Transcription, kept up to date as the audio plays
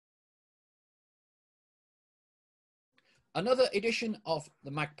Another edition of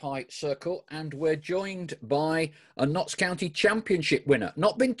the Magpie Circle, and we're joined by a Notts County Championship winner.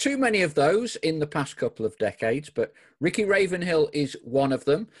 Not been too many of those in the past couple of decades, but Ricky Ravenhill is one of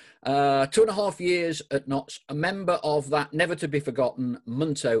them. 2.5 years at Notts, a member of that never-to-be-forgotten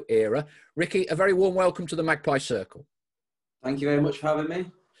Munto era. Ricky, a very warm welcome to the Magpie Circle. Thank you very much for having me.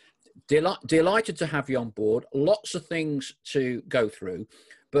 Delighted to have you on board. Lots of things to go through,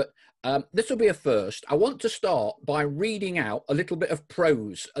 but this will be a first. I want to start by reading out a little bit of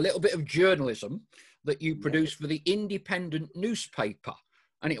prose, a little bit of journalism that you produce for the independent newspaper,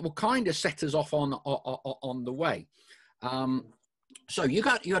 and it will kind of set us off on the way. So you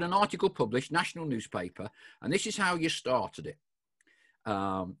had an article published, national newspaper, and this is how you started it.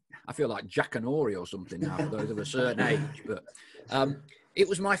 I feel like Jack and Ori or something now for those of a certain age, but it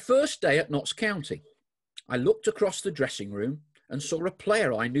was my first day at Notts County. I looked across the dressing room and saw a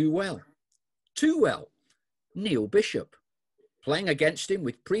player I knew well. Too well. Neal Bishop. Playing against him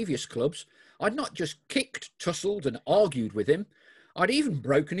with previous clubs, I'd not just kicked, tussled and argued with him, I'd even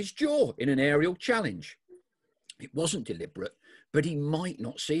broken his jaw in an aerial challenge. It wasn't deliberate, but he might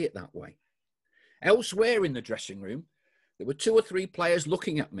not see it that way. Elsewhere in the dressing room, there were 2 or 3 players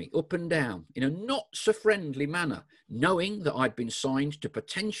looking at me up and down in a not so friendly manner, knowing that I'd been signed to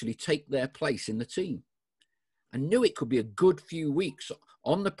potentially take their place in the team. I knew it could be a good few weeks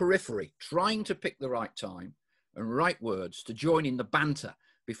on the periphery, trying to pick the right time and right words to join in the banter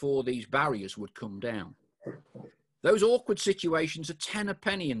before these barriers would come down. Those awkward situations are 10 a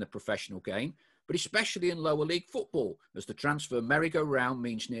penny in the professional game, but especially in lower league football, as the transfer merry-go-round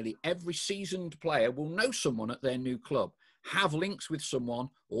means nearly every seasoned player will know someone at their new club, have links with someone,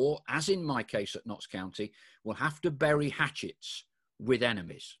 or, as in my case at Notts County, will have to bury hatchets with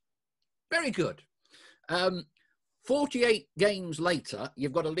enemies. Very good. 48 games later,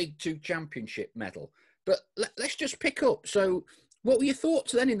 you've got a League Two Championship medal. But let's just pick up. So what were your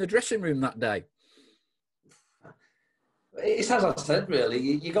thoughts then in the dressing room that day? It's as I said, really.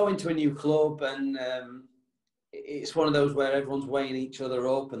 You go into a new club and it's one of those where everyone's weighing each other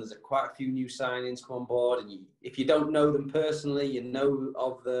up and there's quite a few new signings come on board. And if you don't know them personally, you know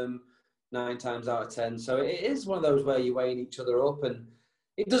of them 9 times out of 10. So it is one of those where you're weighing each other up, and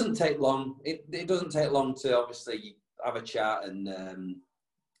it doesn't take long. It doesn't take long to obviously have a chat and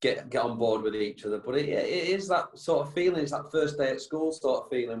get on board with each other. But it is that sort of feeling. It's that first day at school sort of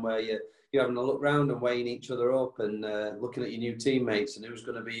feeling where you're having a look round and weighing each other up and looking at your new teammates and who's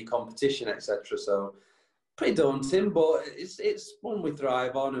going to be your competition, etc. So pretty daunting, but it's one we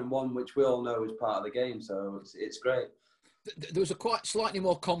thrive on and one which we all know is part of the game. So it's great. There was a quite slightly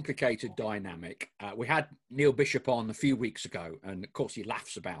more complicated dynamic. We had Neal Bishop on a few weeks ago, and of course he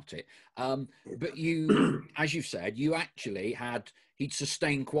laughs about it. But you, as you said, you actually he'd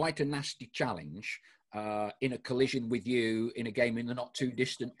sustained quite a nasty challenge in a collision with you in a game in the not too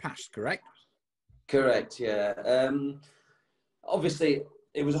distant past, correct? Correct, yeah. Obviously,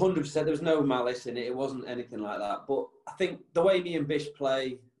 it was 100%. There was no malice in it. It wasn't anything like that. But I think the way me and Bish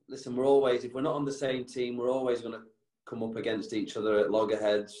play, listen, if we're not on the same team, we're always going to come up against each other at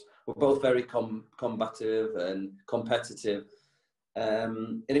loggerheads. We're both very combative and competitive.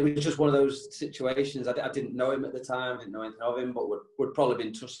 And it was just one of those situations. I didn't know him at the time. I didn't know anything of him, but we'd probably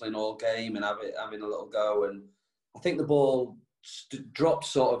been tussling all game and having a little go. And I think the ball dropped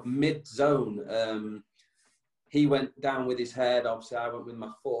sort of mid-zone. He went down with his head. Obviously, I went with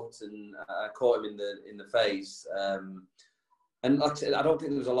my foot, and I caught him in the face. And like I said, I don't think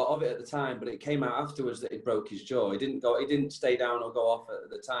there was a lot of it at the time, but it came out afterwards that he broke his jaw. He didn't stay down or go off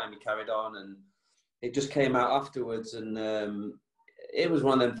at the time. He carried on, and it just came out afterwards. And it was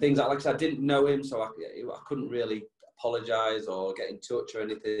one of them things. Like I said, I didn't know him, so I couldn't really apologise or get in touch or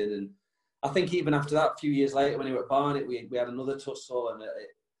anything. And I think even after that, a few years later, when he was at Barnet, we had another tussle, and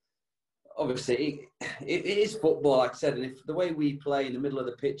obviously, it is football, like I said, and if the way we play in the middle of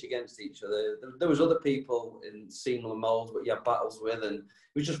the pitch against each other, there was other people in similar moulds, but you have battles with, and it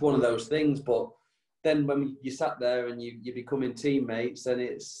was just one of those things. But then when you sat there and you're becoming teammates, then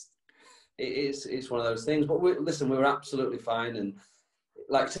it's one of those things. But we were absolutely fine, and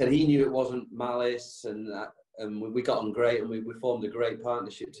like I said, he knew it wasn't malice, and we got on great, and we formed a great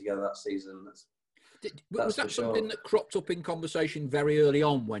partnership together that season. Was that something that cropped up in conversation very early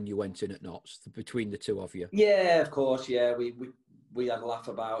on when you went in at Notts, between the two of you? Yeah, of course, yeah. We had a laugh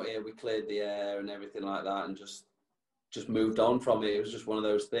about it, we cleared the air and everything like that, and just moved on from it. It was just one of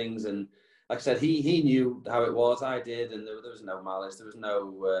those things, and like I said, he knew how it was, I did, and there was no malice, there was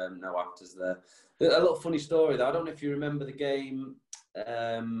no actors there. A little funny story though, I don't know if you remember the game,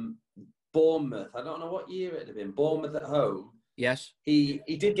 Bournemouth, I don't know what year it had been, Bournemouth at home. Yes. He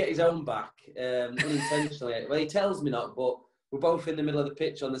did get his own back unintentionally. Well, he tells me not, but we're both in the middle of the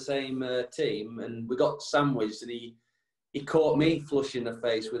pitch on the same team, and we got sandwiched, and he caught me flush in the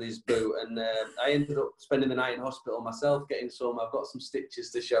face with his boot, and I ended up spending the night in hospital myself, getting some. I've got some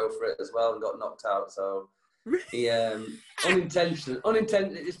stitches to show for it as well, and got knocked out. So he unintentional.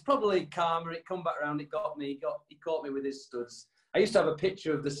 It's probably karma. It come back around. It got me. He caught me with his studs. I used to have a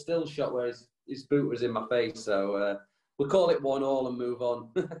picture of the still shot where his boot was in my face. So we'll call it 1-1 and move on.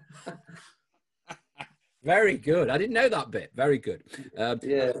 Very good. I didn't know that bit. Very good.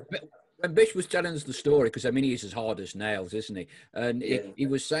 Yeah. When Bish was telling us the story, because I mean he's as hard as nails, isn't he? And he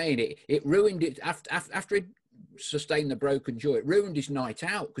was saying it ruined it after he sustained the broken jaw. It ruined his night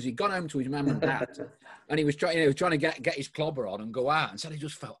out because he'd gone home to his mum and dad, and he was trying to get his clobber on and go out, and said he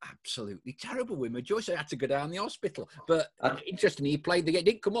just felt absolutely terrible with him. Joyce had to go down the hospital. But interestingly, he played the game. It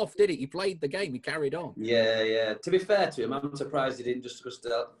didn't come off, did it? He played the game. He carried on. Yeah. To be fair to him, I'm surprised he didn't just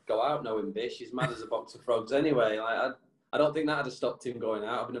go out knowing Bish. He's mad as a box of frogs anyway. I don't think that would have stopped him going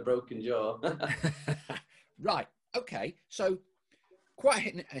out having a broken jaw. Right. Okay. So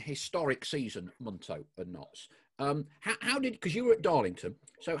quite a historic season, Munto and Notts. How did, because you were at Darlington,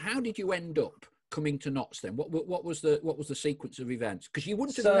 so how did you end up coming to Notts then? What was the sequence of events? Because you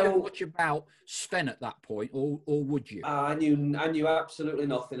wouldn't have known much about Sven at that point, or would you? I knew absolutely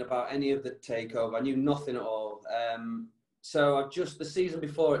nothing about any of the takeover. I knew nothing at all. So the season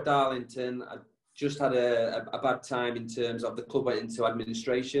before at Darlington, I just had a bad time in terms of the club went into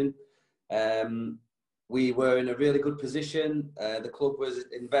administration. We were in a really good position. The club was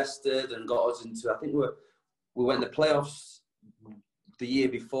invested and got us into, I think we went in the playoffs the year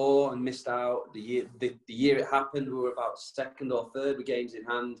before and missed out. The year it happened, we were about second or third with games in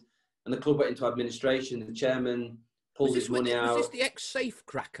hand, and the club went into administration. The chairman pulled his money out. Was this the ex-safe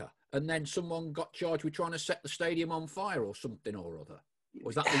cracker? And then someone got charged with trying to set the stadium on fire or something or other?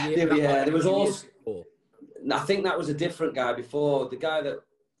 Was that the year? Yeah, there was also. I think that was a different guy before. The guy that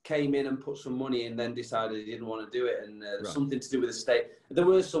came in and put some money in, then decided he didn't want to do it, and Right. something to do with the state. There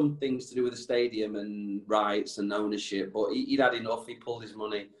were some things to do with the stadium and rights and ownership, but he'd had enough. He pulled his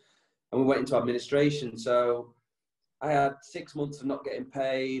money, and we went into administration. So I had 6 months of not getting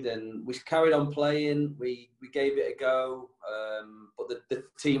paid, and we carried on playing. We gave it a go, but the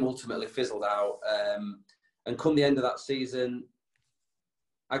team ultimately fizzled out. And come the end of that season,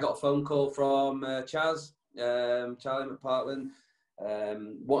 I got a phone call from Charlie McPartland,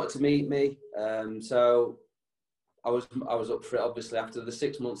 wanted to meet me. So I was up for it. Obviously, after the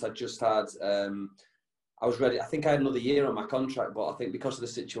 6 months I just had, I was ready. I think I had another year on my contract, but I think because of the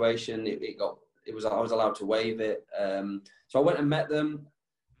situation, I was allowed to waive it. So I went and met them,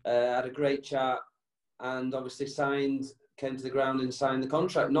 had a great chat, and obviously came to the ground and signed the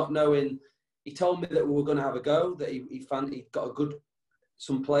contract, not knowing. He told me that we were going to have a go, that he got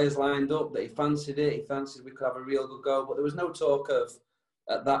some players lined up, that he fancied it. He fancied we could have a real good go, but there was no talk of,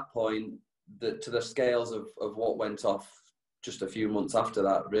 at that point, to the scales of what went off just a few months after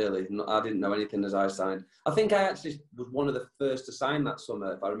that, really. I didn't know anything as I signed. I think I actually was one of the first to sign that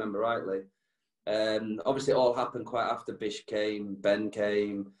summer, if I remember rightly. Obviously, it all happened quite after Bish came, Ben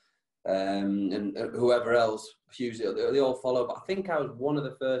came, and whoever else, Hughes, they all followed. But I think I was one of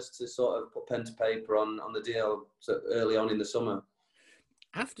the first to sort of put pen to paper on the deal early on in the summer.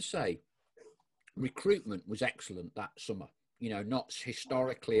 I have to say, recruitment was excellent that summer. You know, Notts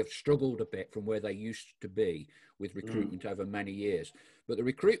historically have struggled a bit from where they used to be with recruitment over many years. But the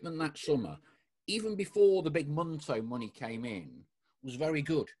recruitment that summer, even before the big Munto money came in, was very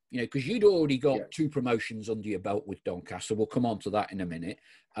good. You know, because you'd already got 2 promotions under your belt with Doncaster. We'll come on to that in a minute.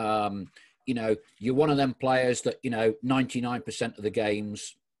 You know, you're one of them players that, 99% of the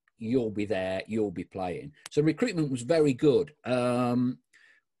games, you'll be there, you'll be playing. So recruitment was very good.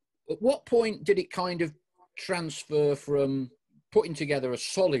 At what point did it kind of transfer from putting together a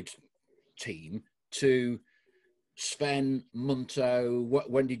solid team to Sven, Munto?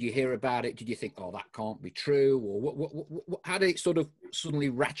 When did you hear about it? Did you think, oh, that can't be true? Or how did it sort of suddenly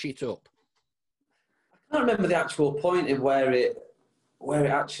ratchet up? I can't remember the actual point in where it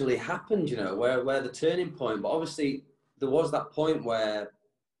actually happened, where the turning point. But obviously there was that point where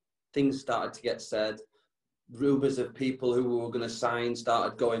things started to get said. Rumours of people who were going to sign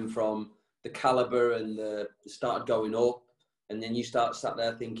started going from the calibre and started going up, and then you sat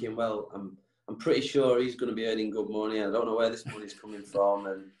there thinking, well, I'm pretty sure he's going to be earning good money. I don't know where this money's coming from,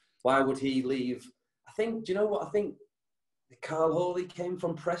 and why would he leave? I think, do you know what? I think Carl Hawley came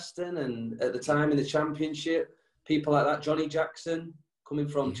from Preston, and at the time in the Championship, people like that, Johnny Jackson coming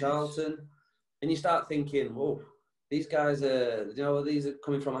from Charlton, and you start thinking, whoa, these guys are, these are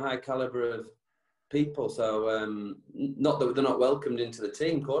coming from a high calibre of people. So not that they're not welcomed into the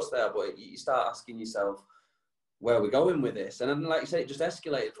team, of course they are, but you start asking yourself, where are we going with this? And then, like you say, it just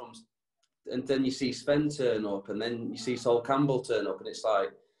escalated from, and then you see Sven turn up, and then you see Sol Campbell turn up, and it's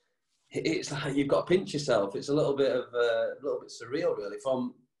like you've got to pinch yourself. It's a little bit surreal, really,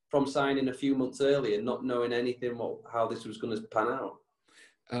 from signing a few months earlier, not knowing anything how this was going to pan out.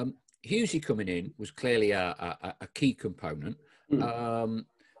 Hughesy coming in was clearly a key component.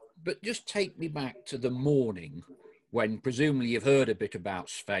 But just take me back to the morning when presumably you've heard a bit about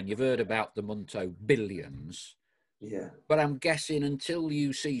Sven, you've heard about the Munto billions. Yeah. But I'm guessing until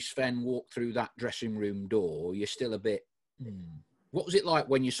you see Sven walk through that dressing room door, you're still a bit... What was it like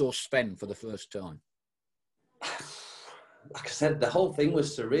when you saw Sven for the first time? Like I said, the whole thing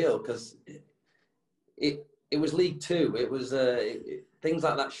was surreal because it was League Two. It was things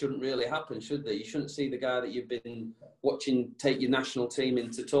like that shouldn't really happen, should they? You shouldn't see the guy that you've been watching take your national team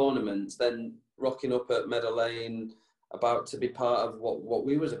into tournaments, then rocking up at Meadow Lane, about to be part of what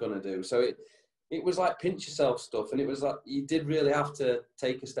we was going to do. So it was like pinch yourself stuff, and it was like you did really have to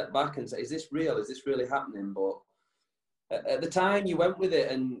take a step back and say, is this real? Is this really happening? But at the time, you went with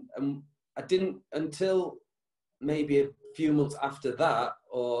it, and I didn't until maybe a few months after that,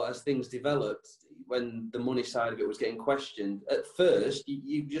 or as things developed, when the money side of it was getting questioned. At first,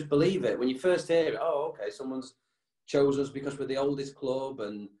 you just believe it. When you first hear it, oh, okay, someone's chose us because we're the oldest club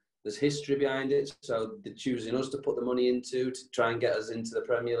and there's history behind it, so they're choosing us to put the money into to try and get us into the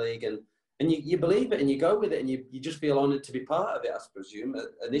Premier League. And you believe it and you go with it, and you just feel honoured to be part of it, I presume,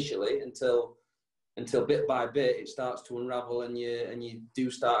 initially, until bit by bit it starts to unravel, and you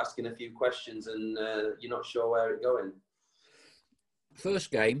do start asking a few questions, and you're not sure where it's going.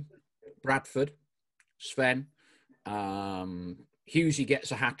 First game, Bradford, Sven, Hughesy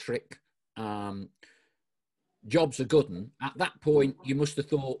gets a hat-trick, job's a good one. At that point, you must have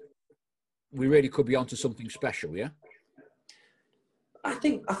thought we really could be onto something special, yeah? I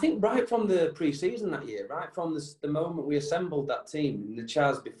think right from the pre-season that year, right from the moment we assembled that team in the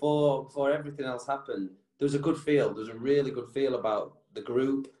Chaz, before everything else happened, there was a good feel. There was a really good feel about the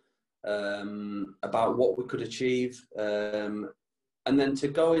group, about what we could achieve. And then to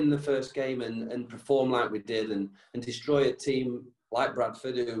go in the first game and perform like we did and destroy a team like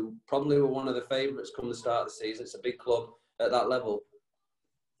Bradford, who probably were one of the favourites come the start of the season. It's a big club at that level.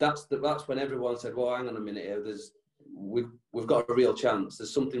 That's when everyone said, well, hang on a minute here, we've got a real chance.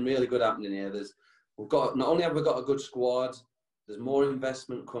 There's something really good happening here. Not only have we got a good squad, there's more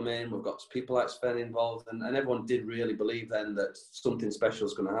investment coming. We've got people like Sven involved, and everyone did really believe then that something special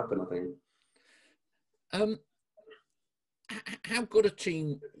is going to happen, I think. How good a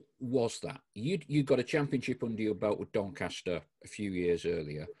team was that? You got a championship under your belt with Doncaster a few years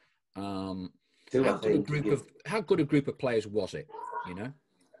earlier. How good a group of players was it? You know,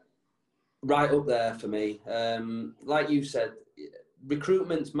 right up there for me. Like you said,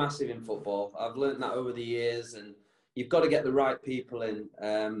 recruitment's massive in football. I've learned that over the years, and you've got to get the right people in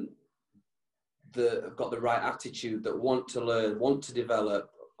that have got the right attitude, that want to learn, want to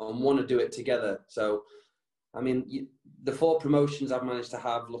develop, and want to do it together. So, I mean, the 4 promotions I've managed to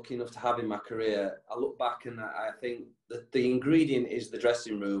have, lucky enough to have in my career, I look back and I think that the ingredient is the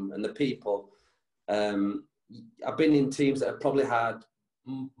dressing room and the people. I've been in teams that have probably had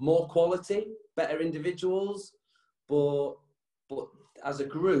more quality, better individuals, but as a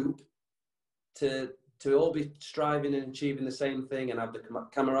group, to all be striving and achieving the same thing and have the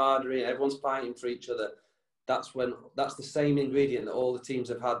camaraderie and everyone's fighting for each other, that's the same ingredient that all the teams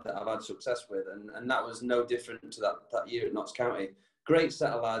have had that I've had success with, and that was no different to that year at Notts County. Great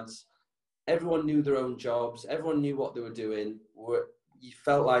set of lads. Everyone knew their own jobs. Everyone knew what they were doing. You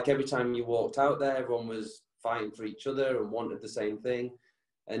felt like every time you walked out there, everyone was fighting for each other and wanted the same thing,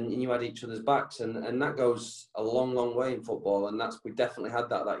 and you had each other's backs, and that goes a long, long way in football. And we definitely had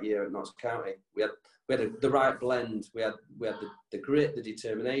that year at Notts County. We had the right blend. We had the grit, the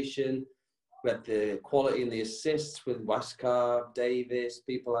determination. We had the quality and the assists with Waskar, Davis,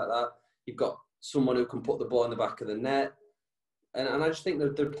 people like that. You've got someone who can put the ball in the back of the net. And I just think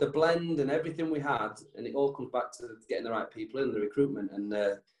the blend and everything we had, and it all comes back to getting the right people in, the recruitment. And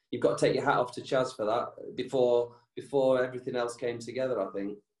you've got to take your hat off to Chaz for that before everything else came together, I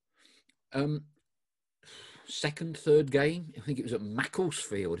think. Second, third game, I think it was at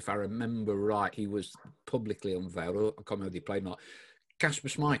Macclesfield, if I remember right. He was publicly unveiled. I can't remember whether he played or not. Kasper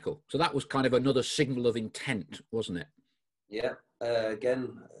Schmeichel. So that was kind of another signal of intent, wasn't it? Yeah.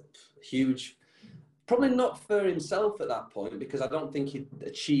 Again, huge. Probably not for himself at that point, because I don't think he'd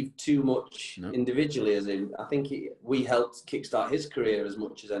achieved too much individually. As in, I think we helped kickstart his career as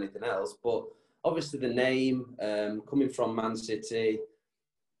much as anything else. But obviously, the name coming from Man City,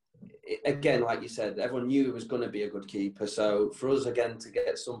 again, like you said, everyone knew he was going to be a good keeper. So for us, again, to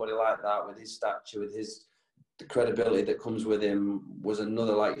get somebody like that with his stature, with the credibility that comes with him, was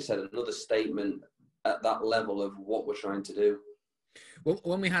another, like you said, another statement at that level of what we're trying to do. Well,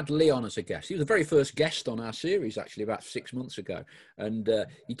 when we had Lee on as a guest, he was the very first guest on our series, actually, about 6 months ago. And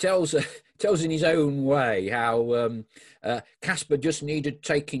he tells in his own way how Casper just needed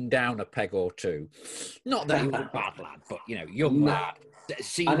taking down a peg or two. Not that he was a bad lad, but, you know, young lad,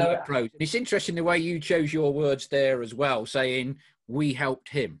 senior pros. And it's interesting the way you chose your words there as well, saying we helped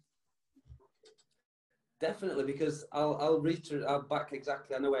him. Definitely, because I'll back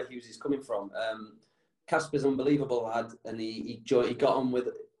exactly. I know where Hughes is coming from. Casper's an unbelievable lad, and he got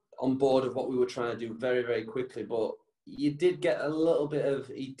on board of what we were trying to do very, very quickly. But you did get a little bit of,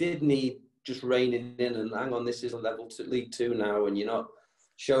 he did need just reining in and hang on, this is League Two now, and you're not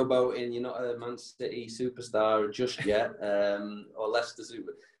showboating, you're not a Man City superstar just yet, or Leicester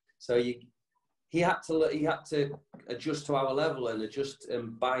super. So he had to adjust to our level and adjust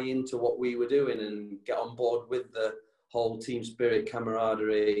and buy into what we were doing and get on board with the whole team spirit,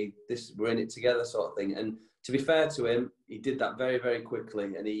 camaraderie, we're in it together sort of thing. And to be fair to him, he did that very, very quickly,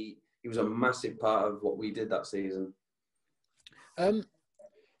 and he was a massive part of what we did that season.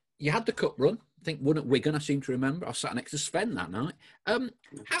 You had the cup run, I think, one at Wigan, I seem to remember. I sat next to Sven that night.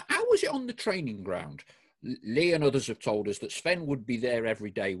 How was it on the training ground? Lee and others have told us that Sven would be there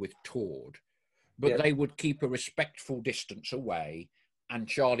every day with Tord, but they would keep a respectful distance away, and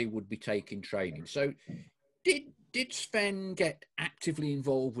Charlie would be taking training. So did Sven get actively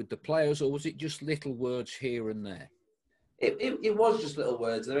involved with the players, or was it just little words here and there? It was just little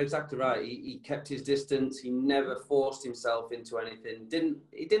words. They're exactly right. He kept his distance. He never forced himself into anything.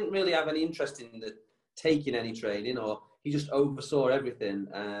 He didn't really have any interest in taking any training, or he just oversaw everything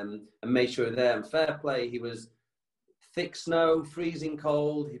and made sure there. And fair play, he was thick snow, freezing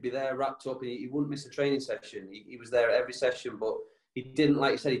cold. He'd be there wrapped up. He wouldn't miss a training session. He was there at every session, but he didn't,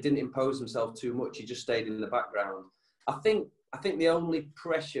 like you said, he didn't impose himself too much. He just stayed in the background. I think the only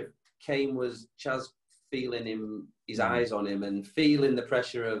pressure came was Chaz feeling his eyes on him and feeling the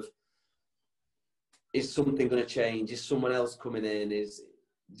pressure of, is something going to change? Is someone else coming in? Do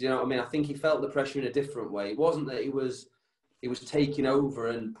you know what I mean? I think he felt the pressure in a different way. It wasn't that he was taking over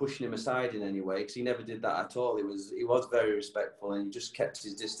and pushing him aside in any way, because he never did that at all. He was very respectful, and he just kept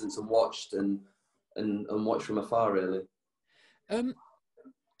his distance and watched and watched from afar, really.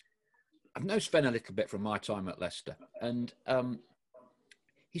 I've known Sven a little bit from my time at Leicester, and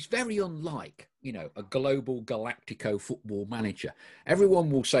he's very unlike, you know, a global Galactico football manager.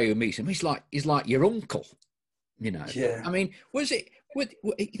 Everyone will say who meets him, he's like your uncle, you know. Yeah. I mean, I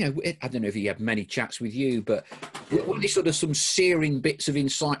don't know if he had many chats with you, but were there sort of some searing bits of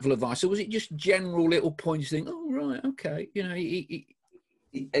insightful advice, or was it just general little points? You think, oh right, okay, you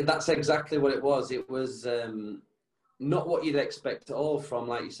know, that's exactly what it was. It was not what you'd expect at all from,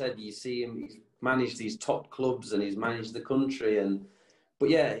 like you said, you see him, he's managed these top clubs and he's managed the country,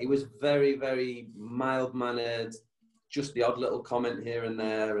 but yeah, he was very, very mild-mannered, just the odd little comment here and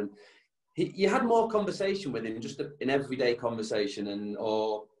there, and you had more conversation with him, just an everyday conversation,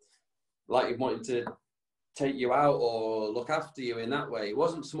 or like he wanted to take you out or look after you in that way. It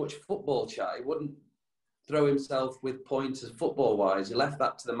wasn't so much football chat. He wouldn't throw himself with pointers football-wise. He left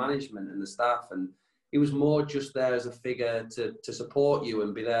that to the management and the staff, and he was more just there as a figure to support you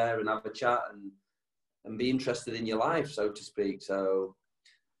and be there and have a chat and be interested in your life, so to speak. So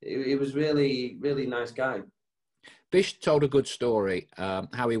it was really, really nice guy. Bish told a good story,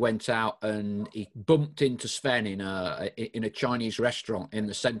 how he went out and he bumped into Sven in a Chinese restaurant in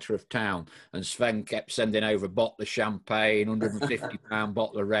the centre of town, and Sven kept sending over a bottle of champagne, £150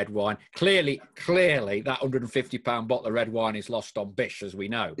 bottle of red wine. Clearly, that £150 bottle of red wine is lost on Bish, as we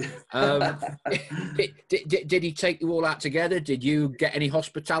know. Did he take you all out together? Did you get any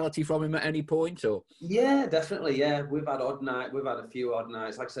hospitality from him at any point? Or yeah, definitely. Yeah, we've had a few odd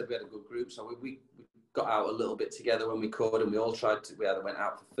nights. Like I said, we had a good group, so we got out a little bit together when we could, and we all we either went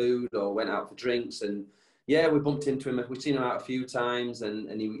out for food or went out for drinks, and yeah, we bumped into him. We've seen him out a few times,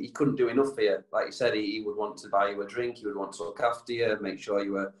 and he couldn't do enough for you. Like you said, he would want to buy you a drink, he would want to look after you, make sure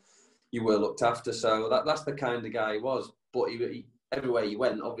you were looked after. So that's the kind of guy he was. But he everywhere he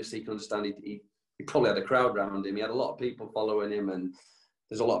went, obviously you can understand he probably had a crowd around him. He had a lot of people following him, and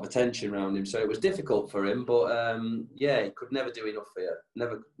there's a lot of attention around him. So it was difficult for him, but yeah, he could never do enough for you.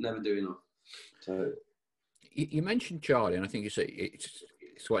 Never do enough. So you mentioned Charlie, and I think it's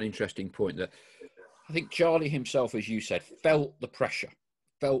quite an interesting point that I think Charlie himself, as you said, felt the pressure,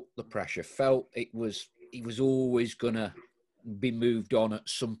 felt he was always going to be moved on at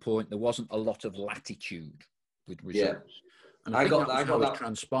some point. There wasn't a lot of latitude with results. And I think that was how it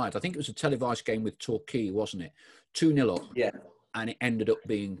transpired. I think it was a televised game with Torquay, wasn't it? 2-0 up. Yeah. And it ended up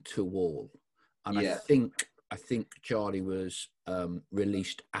being 2-2. And I think Charlie was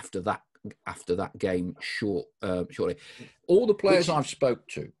released after that game shortly. All the players I've spoke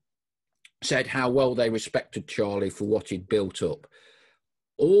to said how well they respected Charlie for what he'd built up.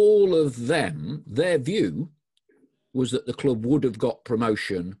 All of them, their view was that the club would have got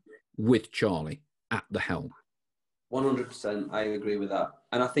promotion with Charlie at the helm. 100%, I agree with that.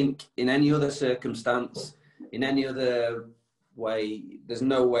 And I think in any other circumstance, in any other way, there's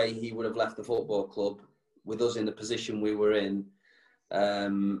no way he would have left the football club with us in the position we were in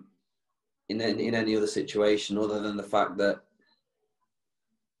any other situation, other than the fact that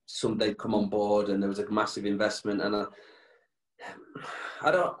they'd come on board and there was a massive investment. And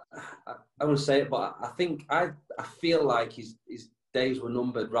I won't say it, but I feel like his days were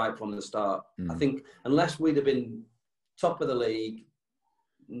numbered right from the start. I think unless we'd have been top of the league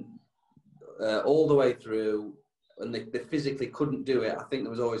all the way through, and they physically couldn't do it, I think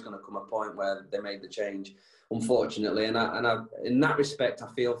there was always going to come a point where they made the change, unfortunately. And I in that respect, I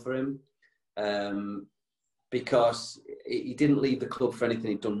feel for him, because he didn't leave the club for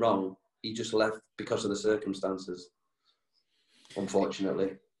anything he'd done wrong. He just left because of the circumstances,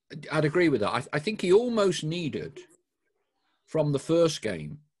 unfortunately. I'd agree with that. I think he almost needed, from the first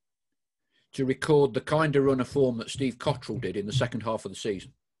game, to record the kind of run of form that Steve Cottrell did in the second half of the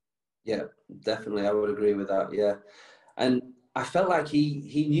season. Yeah, definitely. I would agree with that, yeah. And I felt like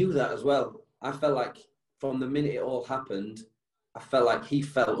he knew that as well. I felt like from the minute it all happened, I felt like he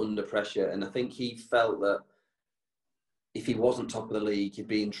felt under pressure. And I think he felt that if he wasn't top of the league, he'd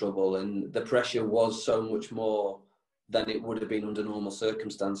be in trouble. And the pressure was so much more than it would have been under normal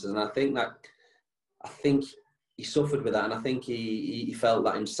circumstances. And I think he suffered with that. And I think he felt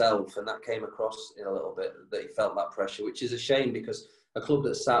that himself. And that came across in a little bit, that he felt that pressure, which is a shame, because a club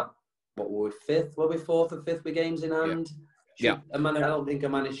that sat, what were we, fifth? Were we fourth or fifth with games in hand? Yeah. I don't think a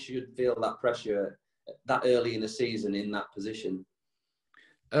manager should feel that pressure that early in the season in that position.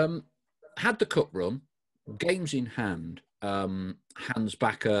 Had the cup run, games in hand, Hans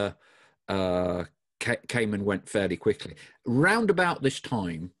Backer came and went fairly quickly. Round about this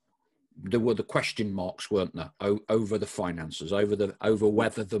time, there were the question marks, weren't there, over the finances, over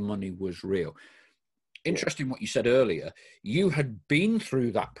whether the money was real. Interesting what you said earlier. You had been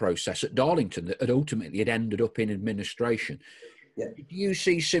through that process at Darlington that had ultimately ended up in administration. Yeah. Did you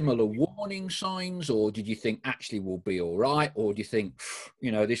see similar warning signs, or did you think actually we'll be all right, or do you think,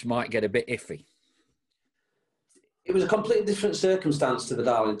 this might get a bit iffy? It was a completely different circumstance to the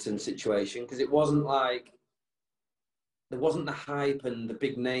Darlington situation, because it wasn't like there wasn't the hype and the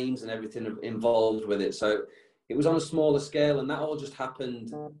big names and everything involved with it. So it was on a smaller scale, and that all just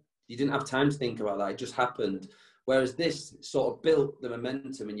happened. You didn't have time to think about that. It just happened. Whereas this sort of built the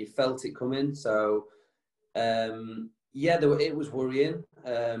momentum and you felt it coming. So, it was worrying.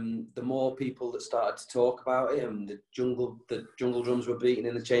 The more people that started to talk about it, and the jungle drums were beating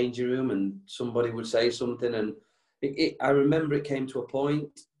in the changing room, and somebody would say something. And I remember it came to a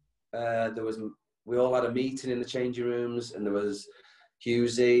point, we all had a meeting in the changing rooms, and there was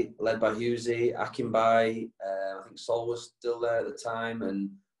Hughesy, led by Hughesy, Akinbai, I think Sol was still there at the time,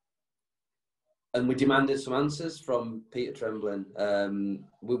 and we demanded some answers from Peter Trembling.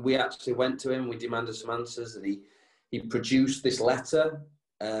 We actually went to him. We demanded some answers, and he produced this letter,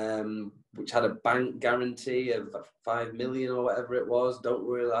 which had a bank guarantee of 5 million or whatever it was. Don't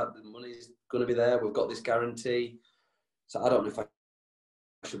worry, that the money's going to be there. We've got this guarantee. So I don't know if I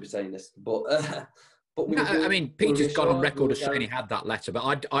should be saying this, but Peter's got on record as saying he had that letter.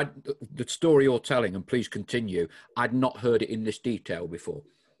 But the story you're telling, and please continue, I'd not heard it in this detail before.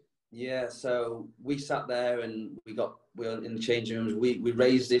 Yeah, so we sat there and we were in the changing rooms. We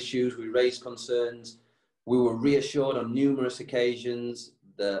raised issues, we raised concerns. We were reassured on numerous occasions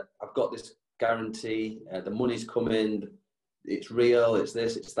that I've got this guarantee, the money's coming, it's real, it's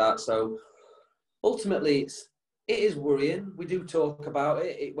this, it's that. So ultimately, it is worrying. We do talk about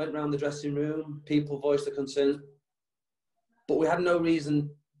it. It went around the dressing room. People voiced their concerns, but we had no reason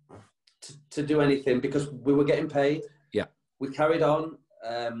to do anything because we were getting paid. Yeah, we carried on.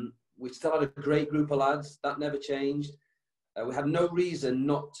 We still had a great group of lads. That never changed. We had no reason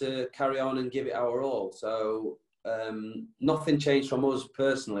not to carry on and give it our all. So nothing changed from us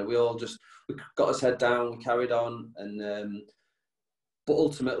personally. We got us head down. We carried on, and but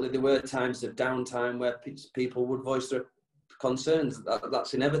ultimately there were times of downtime where people would voice their concerns.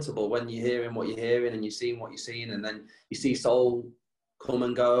 That's inevitable when you're hearing what you're hearing and you're seeing what you're seeing, and then you see Sol come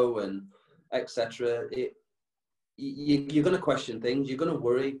and go and etc. You're going to question things. You're going to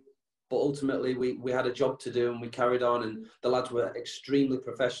worry. But ultimately, we had a job to do and we carried on, and the lads were extremely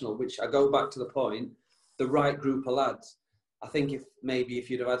professional, which I go back to the point, the right group of lads. I think if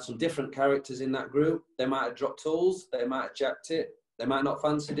you'd have had some different characters in that group, they might have dropped tools, they might have jacked it, they might not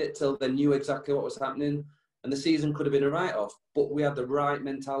fancied it till they knew exactly what was happening, and the season could have been a write-off. But we had the right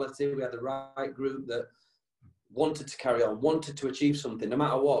mentality, we had the right group that wanted to carry on, wanted to achieve something, no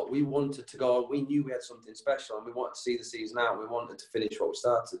matter what. We wanted to go on. We knew we had something special and we wanted to see the season out. We wanted to finish what we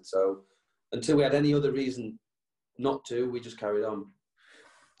started. So until we had any other reason not to, we just carried on.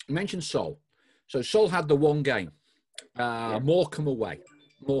 You mentioned Sol. So Sol had the one game. Morecambe away.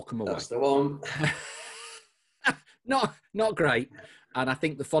 That's the one. Not great. And I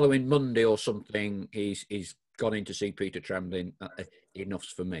think the following Monday or something, he's gone in to see Peter Trembling. Enough's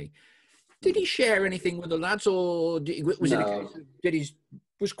for me. Did he share anything with the lads, or was it a case of,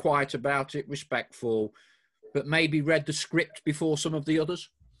 was quiet about it, respectful, but maybe read the script before some of the others?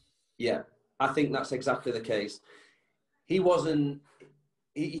 Yeah, I think that's exactly the case. He wasn't.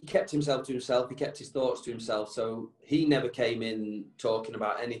 He kept himself to himself. He kept his thoughts to himself. So he never came in talking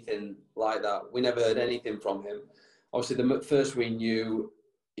about anything like that. We never heard anything from him. Obviously, the first we knew,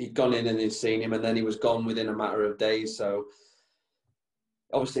 he'd gone in and he'd seen him, and then he was gone within a matter of days. So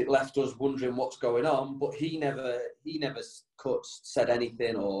obviously, it left us wondering what's going on. But he never said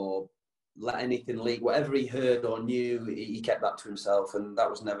anything or let anything leak. Whatever he heard or knew, he kept that to himself, and that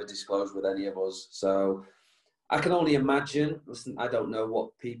was never disclosed with any of us. So I can only imagine, listen, I don't know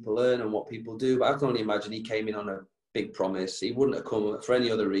what people earn and what people do, but I can only imagine he came in on a big promise. He wouldn't have come for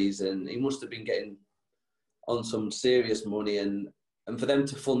any other reason. He must have been getting on some serious money, and for them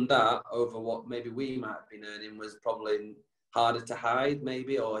to fund that over what maybe we might have been earning was probably harder to hide,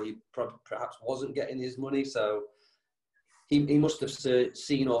 maybe, or he perhaps wasn't getting his money. So he must have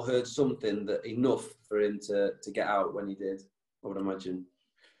seen or heard something that enough for him to get out when he did, I would imagine.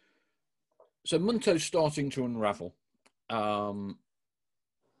 So Munto's starting to unravel. I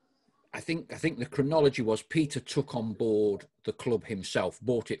think the chronology was Peter took on board the club himself,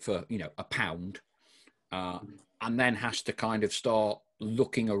 bought it for £1, and then has to kind of start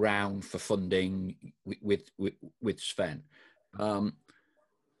looking around for funding with Sven.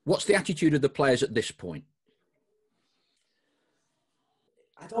 What's the attitude of the players at this point?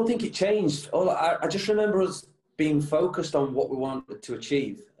 I don't think it changed. I just remember us being focused on what we wanted to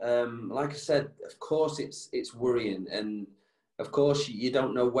achieve. Like I said, of course it's worrying, and of course you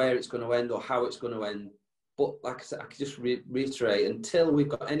don't know where it's going to end or how it's going to end. But like I said, I could just reiterate, until we've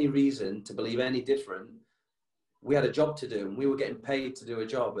got any reason to believe any different, we had a job to do, and we were getting paid to do a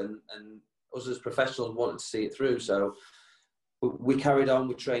job, and us as professionals wanted to see it through. So we carried on,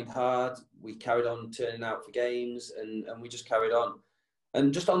 we trained hard, we carried on turning out for games, and we just carried on.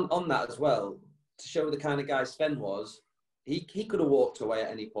 And just on that as well, to show the kind of guy Sven was, he could have walked away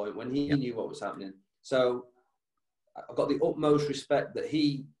at any point when he knew what was happening. So I've got the utmost respect that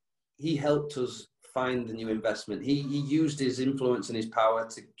he helped us find the new investment. He used his influence and his power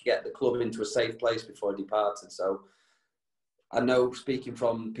to get the club into a safe place before he departed. So I know, speaking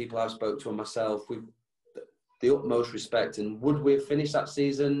from people I've spoke to and myself, we've the utmost respect. And would we have finished that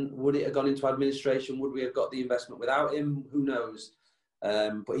season? Would it have gone into administration? Would we have got the investment without him? Who knows?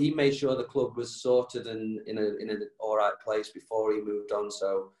 But he made sure the club was sorted and in an all right place before he moved on.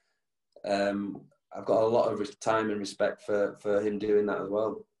 So I've got a lot of time and respect for him doing that as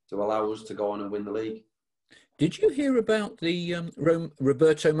well, to allow us to go on and win the league. Did you hear about the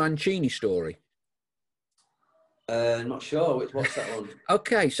Roberto Mancini story? Not sure. What's that one?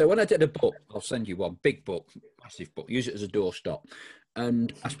 Okay, so when I did a book, I'll send you one, big book, massive book, use it as a doorstop.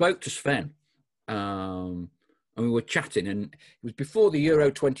 And I spoke to Sven, and we were chatting, and it was before the Euro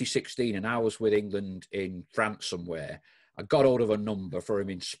 2016, and I was with England in France somewhere. I got hold of a number for him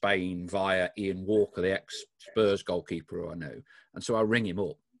in Spain via Ian Walker, the ex-Spurs goalkeeper who I know. And so I ring him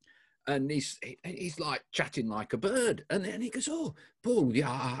up. And he's like chatting like a bird. And then he goes, "Oh, Paul,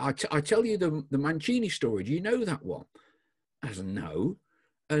 yeah, I tell you the Mancini story. Do you know that one?" I said, "No."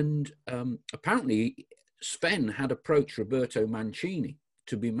 And apparently Sven had approached Roberto Mancini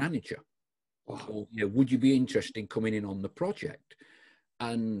to be manager. Or, would you be interested in coming in on the project?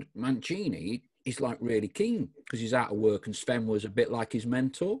 And Mancini is like really keen because he's out of work, and Sven was a bit like his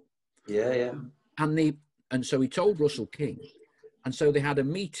mentor. Yeah. And so he told Russell King. And so they had a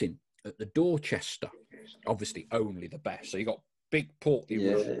meeting at the Dorchester, obviously only the best. So you got big portly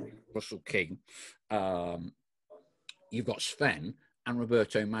Russell King. You've got Sven, and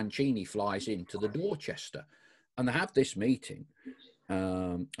Roberto Mancini flies into the Dorchester. And they have this meeting.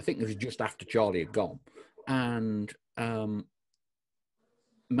 I think it was just after Charlie had gone. And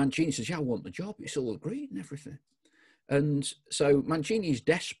Mancini says, "Yeah, I want the job." It's all agreed and everything. And so Mancini is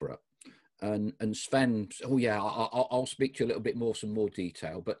desperate. And Sven, oh yeah, I'll speak to you a little bit more, some more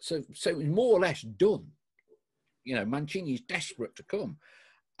detail. But so it was more or less done. You know, Mancini's desperate to come.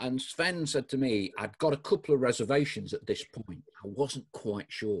 And Sven said to me, I'd got a couple of reservations at this point. I wasn't quite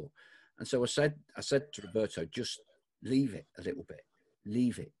sure. And so I said to Roberto, just leave it a little bit.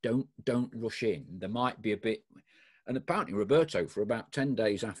 Leave it. Don't rush in. There might be a bit. And apparently Roberto, for about 10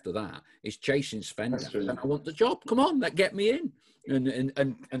 days after that, is chasing Sven down. And I want the job. Come on, get me in.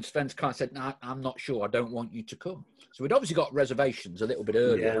 And Sven's kind of said, no, I'm not sure. I don't want you to come. So we'd obviously got reservations a little bit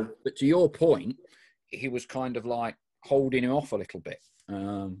earlier. Yeah. But to your point, he was kind of like holding him off a little bit.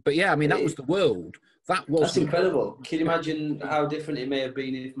 But yeah, I mean, that was the world. That's incredible. Can you imagine how different it may have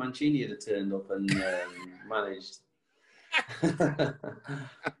been if Mancini had turned up and managed?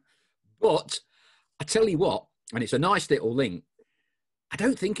 But I tell you what, and it's a nice little link, I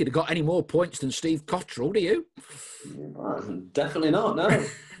don't think he'd have got any more points than Steve Cottrell, do you? Definitely not, no.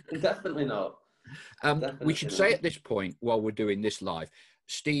 Definitely not. We should say at this point, while we're doing this live,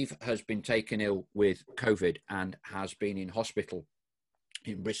 Steve has been taken ill with COVID and has been in hospital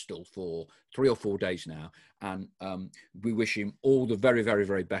in Bristol for 3 or 4 days now. And we wish him all the very, very,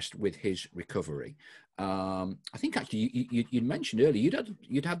 very best with his recovery. I think actually you mentioned earlier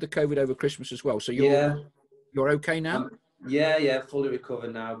you'd had the COVID over Christmas as well. So you're okay now? Yeah, fully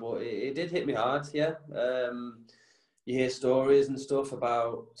recovered now. But it did hit me hard, yeah. You hear stories and stuff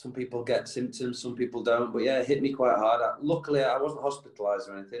about some people get symptoms, some people don't. But yeah, it hit me quite hard. Luckily, I wasn't hospitalised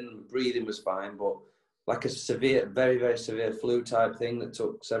or anything. Breathing was fine, but like a severe, very, very severe flu type thing that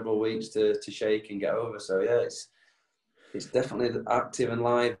took several weeks to shake and get over. So yeah, it's definitely active and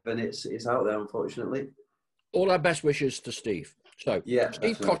live, and it's out there, unfortunately. All our best wishes to Steve. So yeah,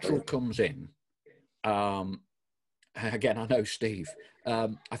 Steve Cottrell comes in. Again, I know Steve.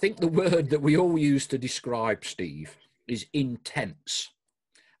 I think the word that we all use to describe Steve is intense.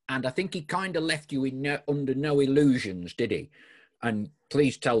 And I think he kind of left you under no illusions, did he? And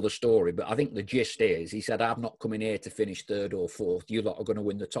please tell the story. But I think the gist is, he said, I'm not coming here to finish 3rd or 4th. You lot are going to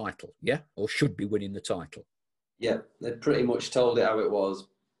win the title, yeah? Or should be winning the title. Yeah, they pretty much told it how it was.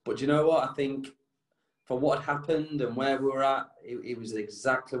 But do you know what? I think for what happened and where we were at, it was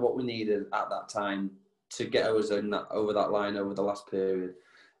exactly what we needed at that time to get us over that line over the last period.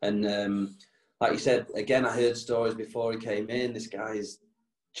 And like you said, again, I heard stories before he came in. This guy is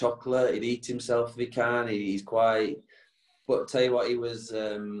chocolate. He'd eat himself if he can. He's quite... But I'll tell you what,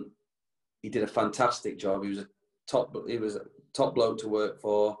 he did a fantastic job. He was a top bloke to work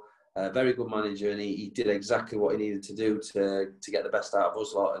for, a very good manager, and he did exactly what he needed to do to get the best out of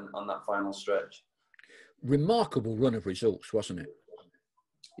us lot on that final stretch. Remarkable run of results, wasn't it?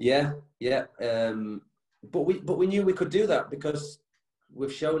 Yeah. But we knew we could do that because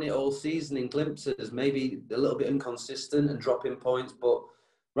we've shown it all season in glimpses, maybe a little bit inconsistent and dropping points, but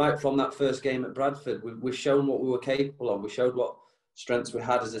right from that first game at Bradford, we've shown what we were capable of. We showed what strengths we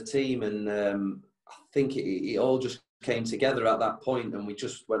had as a team, and I think it all just came together at that point, and we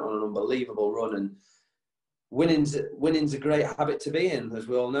just went on an unbelievable run. And winning's a great habit to be in, as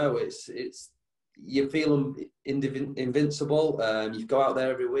we all know. It's you feel invincible. You go out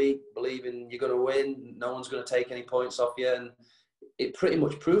there every week believing you're going to win. No one's going to take any points off you, and it pretty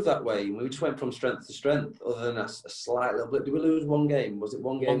much proved that way. We just went from strength to strength, other than a slight little bit. Did we lose one game? Was it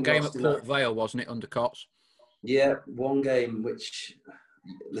one game? One game at Port Vale, wasn't it, under Cots? Yeah, one game, which,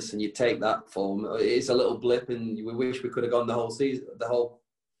 listen, you take that form. It's a little blip, and we wish we could have gone the whole season, the whole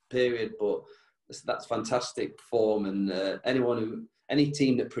period, but that's fantastic form, and any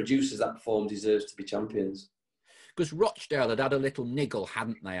team that produces that form deserves to be champions. Because Rochdale had a little niggle,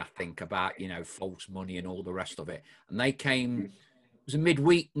 hadn't they, I think, about, false money and all the rest of it. And they came... It was a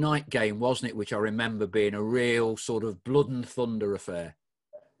midweek night game, wasn't it? Which I remember being a real sort of blood and thunder affair.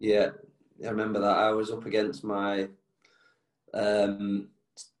 Yeah, I remember that. I was up against my teammate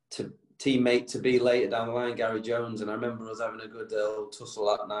to be later down the line, Gary Jones, and I remember us having a good old tussle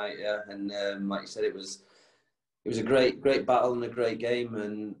that night. Yeah, and like you said, it was a great battle and a great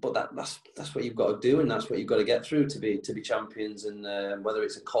game. But that's what you've got to do, and that's what you've got to get through to be champions. And whether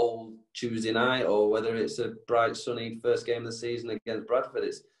it's a cold Tuesday night or whether it's a bright sunny first game of the season against Bradford,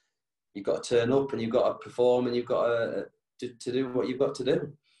 you've got to turn up and you've got to perform and you've got to do what you've got to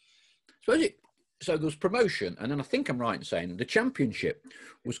do. So there was promotion, and then I think I'm right in saying the championship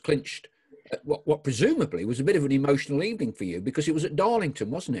was clinched at what presumably was a bit of an emotional evening for you, because it was at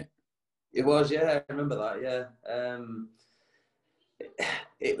Darlington, wasn't it? It was, yeah. I remember that, yeah.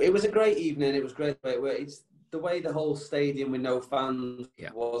 It was a great evening. It was great. It's the way the whole stadium with no fans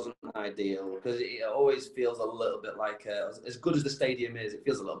wasn't ideal, because it always feels a little bit like, as good as the stadium is, it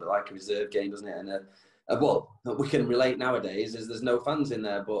feels a little bit like a reserve game, doesn't it? And well, we can relate nowadays is there's no fans in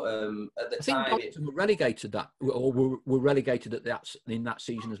there. But at the I think time, Donington were relegated were relegated in that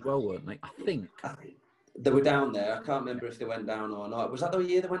season as well, weren't they? I think they were down there. I can't remember if they went down or not. Was that the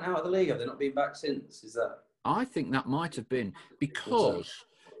year they went out of the league? Have they not been back since? Is that? I think that might have been because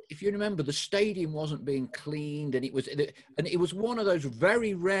if you remember, the stadium wasn't being cleaned, and it was one of those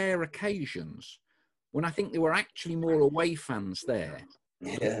very rare occasions when I think there were actually more away fans there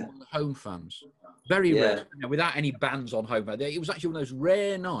than the home fans. Very rare, without any bans on home. It was actually one of those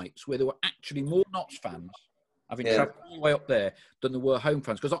rare nights where there were actually more Notts fans having travelled all the way up there than there were home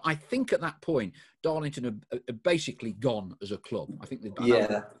fans. Because I think at that point, Darlington had basically gone as a club. I think I'm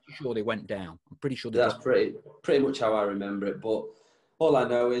pretty sure they went down. I'm pretty sure that's pretty much how I remember it. But all I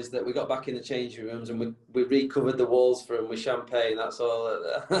know is that we got back in the changing rooms and we recovered the walls for them with champagne. That's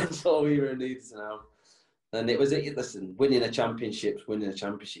all we really needed to know. And it was, listen, winning a championship.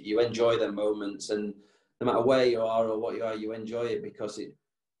 You enjoy them moments, and no matter where you are or what you are, you enjoy it because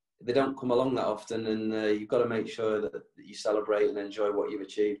they don't come along that often, and you've got to make sure that you celebrate and enjoy what you've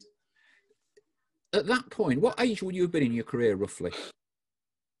achieved. At that point, what age would you have been in your career, roughly?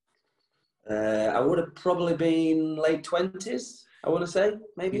 I would have probably been late 20s, I want to say,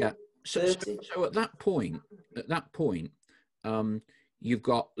 maybe. Yeah. So at that point, you've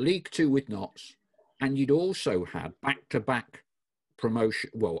got League Two with Notts, and you'd also had back-to-back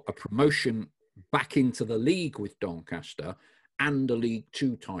promotion, a promotion back into the league with Doncaster and a League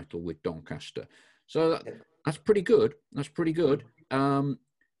Two title with Doncaster. So that's pretty good. How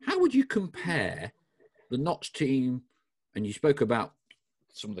would you compare the Notts team, and you spoke about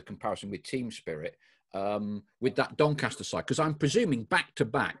some of the comparison with team spirit, with that Doncaster side? Because I'm presuming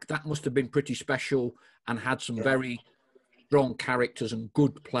back-to-back, that must have been pretty special and had some very strong characters and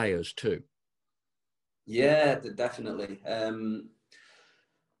good players too. Yeah, definitely.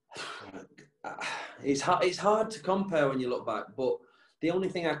 It's hard to compare when you look back, but the only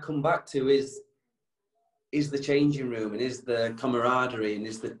thing I come back to is the changing room, and is the camaraderie, and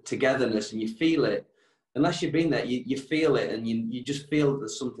is the togetherness, and you feel it. Unless you've been there, you feel it, and you just feel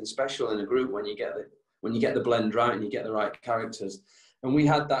there's something special in a group when you get the blend right and you get the right characters. And we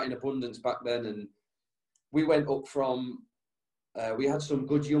had that in abundance back then, and we went up from. We had some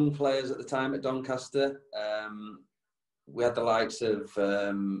good young players at the time at Doncaster. We had the likes of,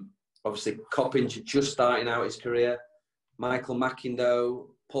 obviously, Coppinge just starting out his career, Michael Mackindo,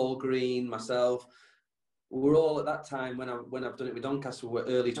 Paul Green, myself. We were all at that time, when I've done it with Doncaster, we were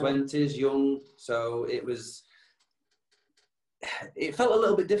early 20s, young. So it felt a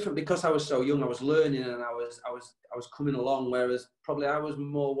little bit different because I was so young. I was learning and I was coming along, whereas probably I was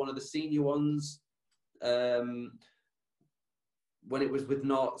more one of the senior ones. When it was with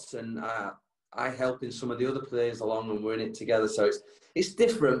Notts, and I helping some of the other players along, and we're in it together. So it's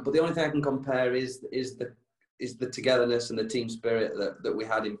different, but the only thing I can compare is the togetherness and the team spirit that we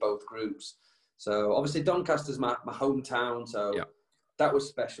had in both groups. So obviously Doncaster's my hometown, so that was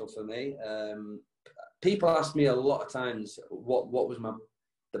special for me. People ask me a lot of times what was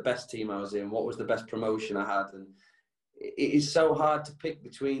the best team I was in, what was the best promotion I had, and it is so hard to pick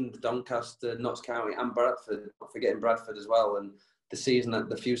between Doncaster, Notts County, and Bradford. Not forgetting Bradford as well, and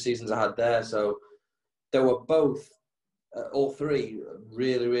the few seasons I had there. So they were both, all three,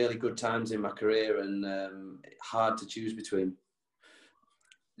 really, really good times in my career, and hard to choose between.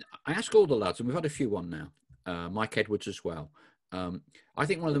 I ask all the lads, and we've had a few on now, Mike Edwards as well. I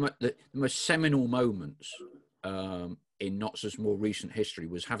think one of the most seminal moments in Notts' more recent history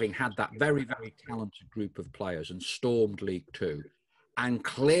was having had that very, very talented group of players and stormed League Two, and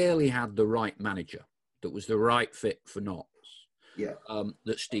clearly had the right manager that was the right fit for Notts.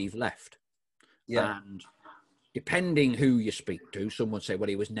 That Steve left. And depending who you speak to, some would say, well,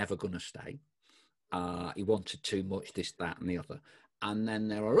 he was never going to stay. He wanted too much, this, that, and the other. And then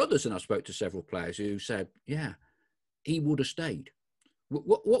there are others, and I spoke to several players who said, yeah, he would have stayed.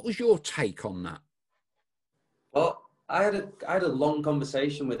 What was your take on that? Well, I had a long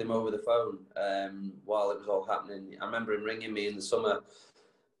conversation with him over the phone while it was all happening. I remember him ringing me in the summer,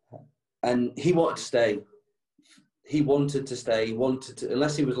 and he wanted to stay. He wanted to stay. He wanted to,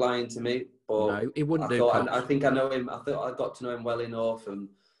 unless he was lying to me. But no, he wouldn't I think I know him. I thought I got to know him well enough, and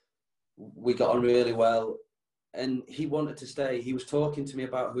we got on really well. And he wanted to stay. He was talking to me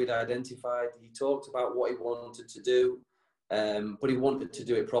about who he'd identified. He talked about what he wanted to do, but he wanted to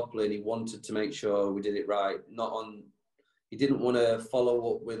do it properly, and he wanted to make sure we did it right. He didn't want to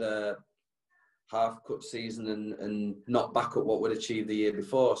follow up with a half-cut season and not back up what we'd achieved the year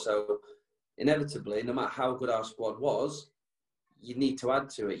before. So inevitably, no matter how good our squad was, you need to add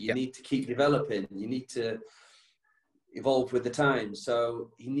to it. You need to keep developing. You need to evolve with the times.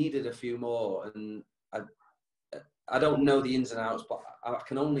 So he needed a few more, and I don't know the ins and outs, but I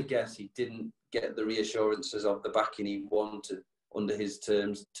can only guess he didn't get the reassurances of the backing he wanted under his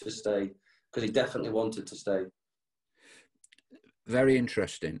terms to stay, because he definitely wanted to stay. Very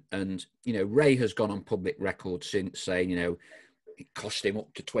interesting. And, Ray has gone on public record since saying, it cost him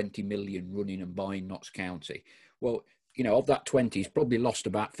up to 20 million running and buying Notts County. Well, of that 20, he's probably lost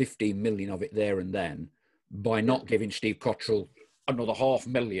about 15 million of it there and then by not giving Steve Cottrell another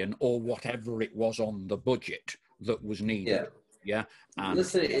 500,000 or whatever it was on the budget that was needed. Yeah. And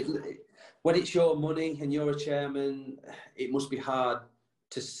listen, when it's your money and you're a chairman, it must be hard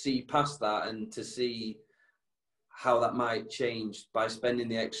to see past that and to see how that might change by spending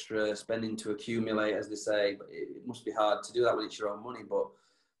the extra, spending to accumulate, as they say. But it must be hard to do that when it's your own money. But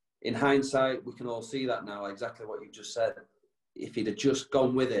in hindsight, we can all see that now, exactly what you've just said. If he'd have just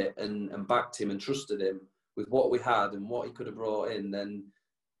gone with it and backed him and trusted him with what we had and what he could have brought in, then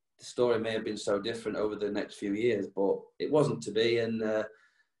the story may have been so different over the next few years. But it wasn't to be, and it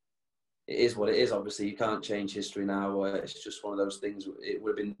is what it is. Obviously, you can't change history now. It's just one of those things. It would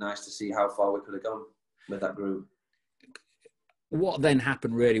have been nice to see how far we could have gone with that group. What then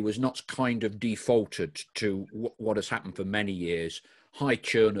happened really was Notts kind of defaulted to what has happened for many years: high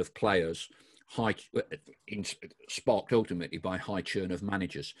churn of players, sparked ultimately by high churn of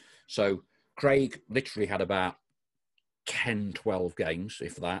managers. So Craig literally had about 10, 12 games,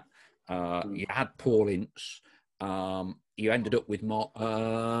 if that. You had Paul Ince. You ended up with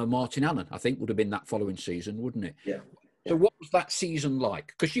Martin Allen, I think would have been that following season, wouldn't it? Yeah. So what was that season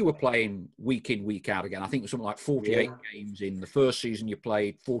like? Because you were playing week in, week out again. I think it was something like 48 games in the first season. You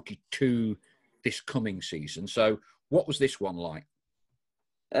played 42 this coming season. So what was this one like?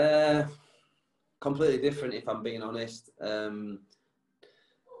 Completely different, if I'm being honest. Under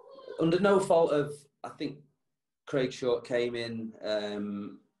no fault of, I think Craig Short came in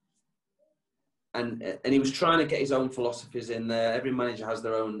and he was trying to get his own philosophies in there. Every manager has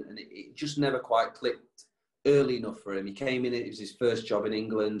their own, and it just never quite clicked early enough for him. He came in, it was his first job in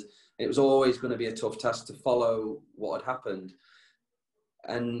England. It was always going to be a tough task to follow what had happened.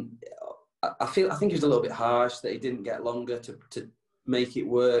 And I think he was a little bit harsh that he didn't get longer to make it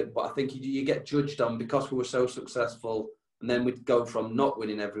work. But I think you get judged on because we were so successful, and then we'd go from not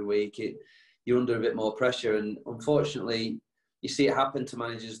winning every week. You're under a bit more pressure. And unfortunately, you see it happen to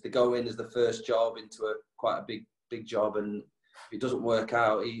managers. They go in as the first job into quite a big job, and if it doesn't work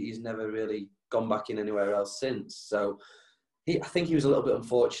out, he's never really gone back in anywhere else since. So I think he was a little bit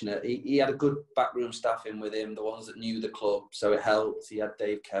unfortunate. He had a good backroom staff in with him, the ones that knew the club, so it helped. He had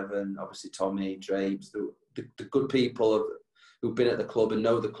Dave Kevin, obviously Tommy, Drapes, the good people who've been at the club and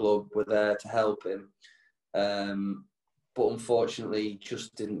know the club were there to help him. But unfortunately, he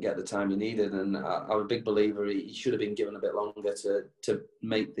just didn't get the time he needed. And I'm a big believer he should have been given a bit longer to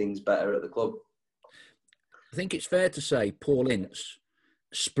make things better at the club. I think it's fair to say Paul Ince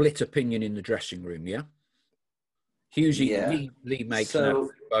split opinion in the dressing room, yeah? Hughesy, Lee Mason and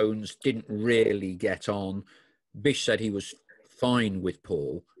Bones didn't really get on. Bish said he was fine with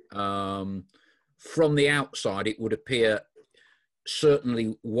Paul. From the outside, it would appear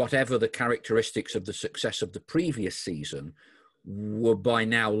certainly whatever the characteristics of the success of the previous season were by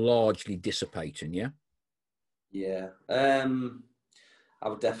now largely dissipating, yeah? Yeah. I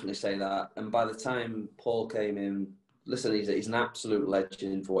would definitely say that. And by the time Paul came in, listen, he's an absolute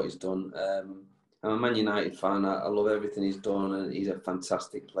legend for what he's done. I'm a Man United fan. I love everything he's done, and he's a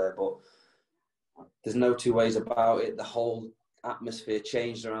fantastic player. But there's no two ways about it. The whole atmosphere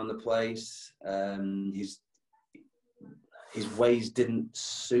changed around the place. His ways didn't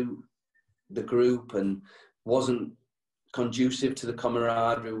suit the group and wasn't conducive to the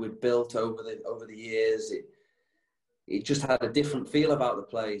camaraderie we'd built over the years. It just had a different feel about the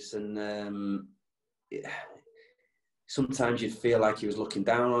place, and sometimes you'd feel like he was looking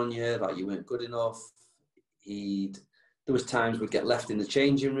down on you, like you weren't good enough. There was times we'd get left in the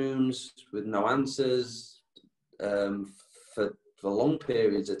changing rooms with no answers for long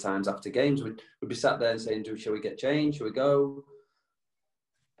periods of times after games. We'd be sat there and saying, shall we get changed? Shall we go?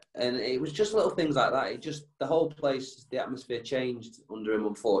 And it was just little things like that. The whole place, the atmosphere changed under him,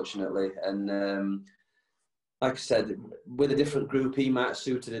 unfortunately. And like I said, with a different group, he might have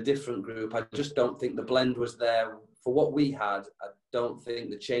suited a different group. I just don't think the blend was there for what we had. I don't think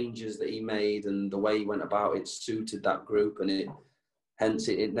the changes that he made and the way he went about it suited that group, and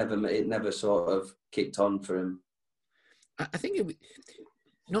it never sort of kicked on for him. I think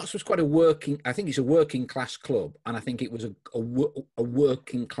Notts was quite a working. I think it's a working class club, and I think it was a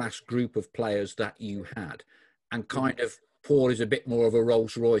working class group of players that you had, and kind of Paul is a bit more of a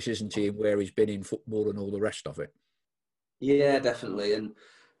Rolls Royce, isn't he, where he's been in football and all the rest of it. Yeah, definitely. And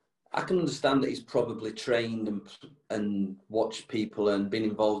I can understand that he's probably trained and watched people and been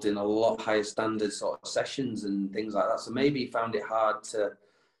involved in a lot higher standard sort of sessions and things like that. So maybe he found it hard to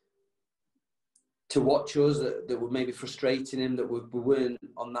watch us, that were maybe frustrating him, that we weren't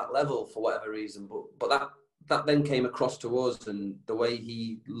on that level for whatever reason. But that then came across to us, and the way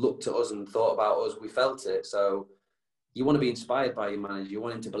he looked at us and thought about us, we felt it. So you want to be inspired by your manager. You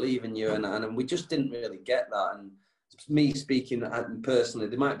want him to believe in you, and we just didn't really get that. And me speaking personally,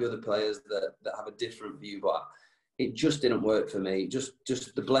 there might be other players that have a different view, but it just didn't work for me. Just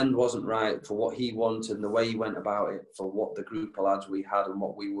the blend wasn't right for what he wanted and the way he went about it, for what the group of lads we had and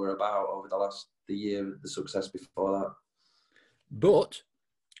what we were about over the year, the success before that. But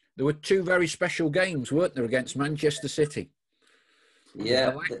there were two very special games, weren't there, against Manchester City?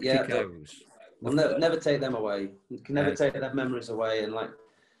 Yeah, yeah. We'll never take them away. You can never take their memories away. And like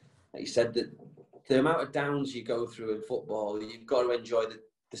you said, that the amount of downs you go through in football, you've got to enjoy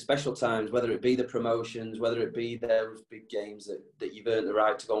the special times, whether it be the promotions, whether it be those big games that you've earned the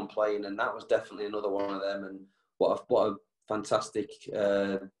right to go and play in. And that was definitely another one of them. And what a fantastic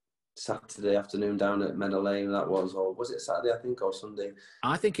Saturday afternoon down at Meadow Lane that was. Or was it Saturday, I think, or Sunday?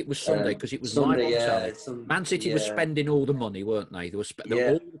 I think it was Sunday, because it was Sunday, live on telly. Man City was spending all the money, weren't they? They were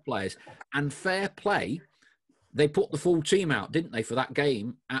all the players. And fair play, they put the full team out, didn't they, for that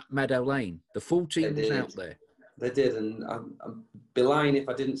game at Meadow Lane? The full team was out there. They did, and I'm be lying if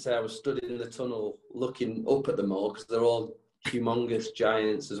I didn't say I was stood in the tunnel looking up at them all, because they're all humongous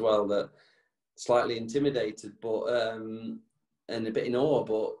giants as well, that slightly intimidated, but and a bit in awe.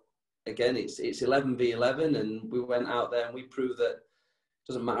 But again, it's 11v11, and we went out there and we proved that it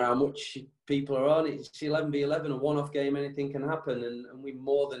doesn't matter how much people are on, it's 11v11, a one-off game, anything can happen, and we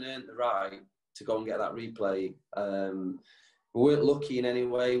more than earned the right to go and get that replay. We weren't lucky in any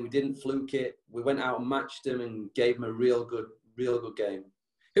way. We didn't fluke it. We went out and matched them and gave them a real good game.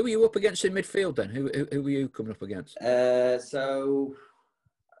 Who were you up against in midfield then? Who were you coming up against? So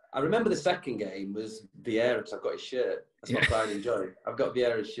I remember the second game was Vieira, because I've got his shirt. That's my pride and joy. I've got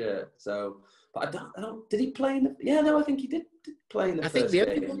Vieira's shirt. So, but I don't. Did he play in the? Yeah, no, I think he did play in the first game. I think the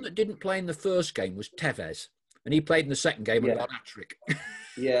only one that didn't play in the first game was Tevez, and he played in the second game and got a hat-trick.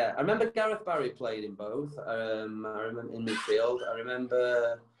 Yeah, I remember Gareth Barry played in both. I remember in midfield. I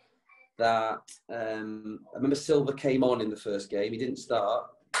remember that. I remember Silva came on in the first game. He didn't start.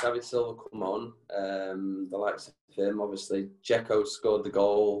 David Silva come on. The likes of him, obviously. Dzeko scored the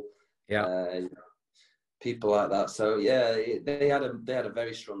goal. Yeah. People like that. So yeah, they had a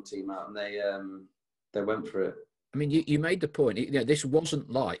very strong team out, and they went for it. I mean, you made the point. This wasn't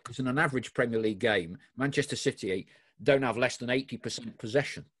like, because in an average Premier League game, Manchester City don't have less than 80%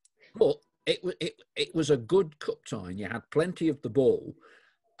 possession. But it was a good cup tie. You had plenty of the ball.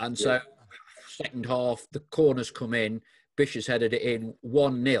 And so, second half, the corners come in, Bishop's headed it in,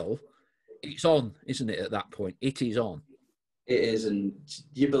 1-0. It's on, isn't it, at that point? It is on. It is, and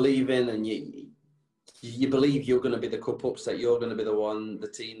you believe in, and you believe you're going to be the cup upset, you're going to be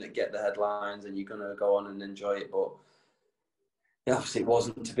the team that get the headlines, and you're going to go on and enjoy it. But obviously it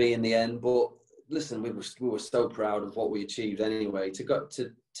wasn't to be in the end. But listen, we were so proud of what we achieved anyway.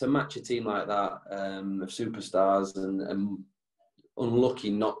 To match a team like that of superstars and unlucky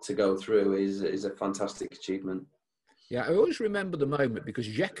not to go through is a fantastic achievement. Yeah, I always remember the moment, because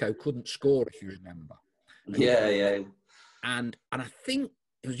Dzeko couldn't score, if you remember. And I think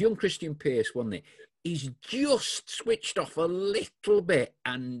it was young Christian Pearce, wasn't it? He's just switched off a little bit,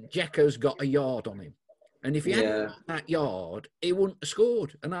 and Dzeko's got a yard on him. And if he hadn't got that yard, he wouldn't have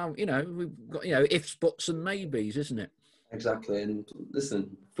scored. And now, we've got, ifs, buts and maybes, isn't it? Exactly. And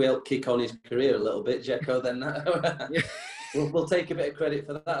listen, if we help kick on his career a little bit, Dzeko, then we'll take a bit of credit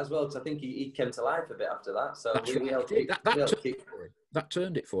for that as well, because I think he came to life a bit after that. So that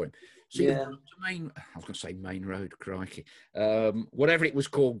turned it for him. So I was going to say Main Road, crikey. Whatever it was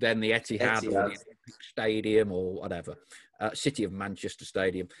called then, the Etihad. Or the Olympic Stadium or whatever. City of Manchester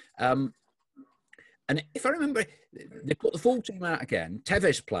Stadium. And if I remember, they put the full team out again.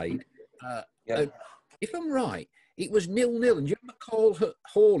 Tevez played. If I'm right, it was 0-0. And do you remember Cole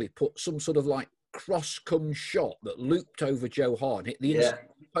Hawley put some sort of like cross-come shot that looped over Joe Hart and hit the inside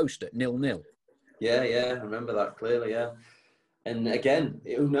post at 0-0? Yeah, I remember that clearly, yeah. And again,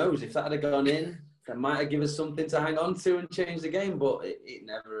 who knows, if that had gone in, that might have given us something to hang on to and change the game, but it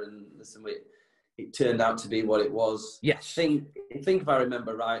never. And listen, it turned out to be what it was. Yes. I think if I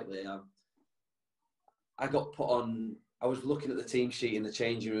remember rightly, I got put on. I was looking at the team sheet in the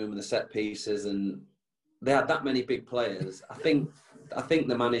changing room and the set pieces, and they had that many big players. I think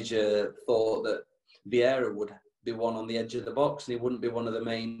the manager thought that Vieira would be one on the edge of the box and he wouldn't be one of the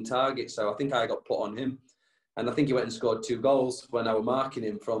main targets. So I think I got put on him. And I think he went and scored 2 goals when I was marking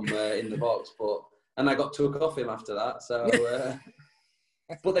him from in the box. And I got took off him after that. So,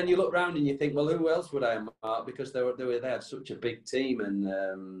 but then you look round and you think, well, who else would I mark? Because they had such a big team,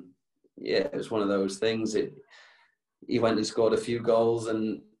 and yeah, it was one of those things. He went and scored a few goals,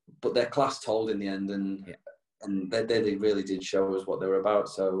 but their class told in the end, and they really did show us what they were about.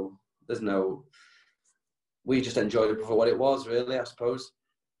 So we just enjoyed it for what it was, really, I suppose.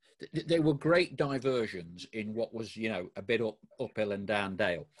 There were great diversions in what was, a bit uphill and down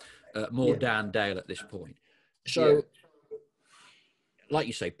dale, more down dale at this point. So, like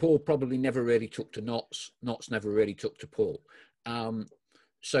you say, Paul probably never really took to Notts. Notts never really took to Paul.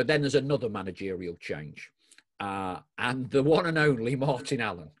 So then there's another managerial change. And the one and only Martin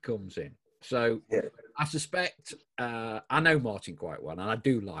Allen comes in. So I suspect, I know Martin quite well, and I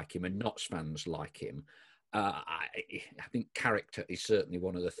do like him, and Notts fans like him. I think character is certainly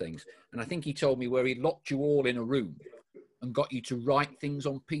one of the things. And I think he told me where he locked you all in a room and got you to write things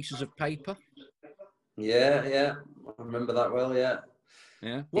on pieces of paper. Yeah. I remember that well, yeah.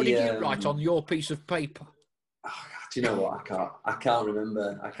 Yeah. What did you write on your piece of paper? Oh, do you know what? I can't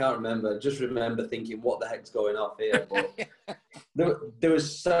remember. I just remember thinking, what the heck's going off here? But there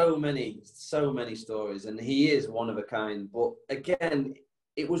was so many stories, and he is one of a kind. But again,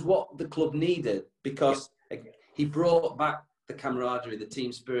 it was what the club needed, because he brought back the camaraderie, the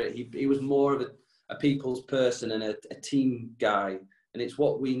team spirit. He was more of a people's person and a team guy, and it's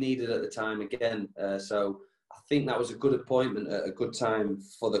what we needed at the time again. So I think that was a good appointment at a good time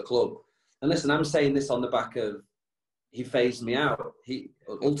for the club. And listen, I'm saying this on the back of, he phased me out. I'm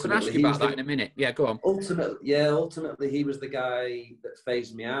going to ask you about that in a minute. Yeah, go on. Ultimately, he was the guy that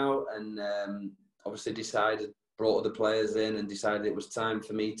phased me out, and obviously brought other players in and decided it was time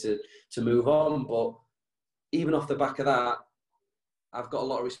for me to move on. But even off the back of that, I've got a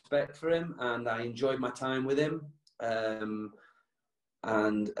lot of respect for him, and I enjoyed my time with him.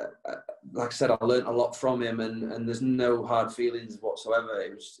 And like I said, I learned a lot from him, and there's no hard feelings whatsoever.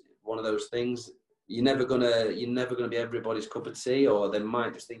 It was one of those things. You're never gonna be everybody's cup of tea, or they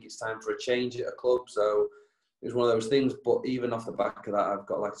might just think it's time for a change at a club. So it was one of those things. But even off the back of that, I've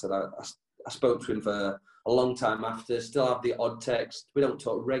got, like I said, I spoke to him for a long time after. Still have the odd text. We don't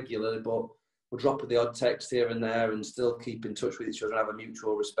talk regularly, but we'll drop the odd text here and there, and still keep in touch with each other and have a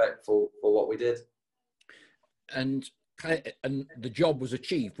mutual respect for what we did. And the job was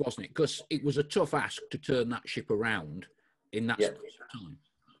achieved, wasn't it? Because it was a tough ask to turn that ship around in that time.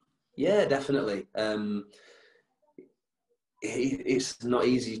 Yeah, definitely. It's not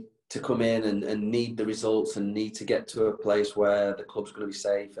easy to come in and need the results and need to get to a place where the club's going to be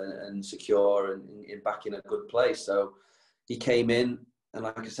safe and secure and back in a good place. So he came in, and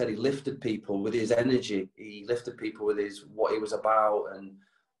like I said, he lifted people with his energy. He lifted people with what he was about, and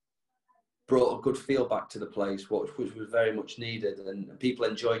brought a good feel back to the place, which was very much needed. And people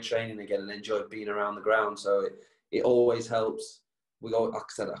enjoyed training again and enjoyed being around the ground. So it always helps. Like I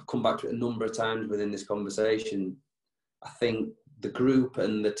said, I've come back to it a number of times within this conversation. I think the group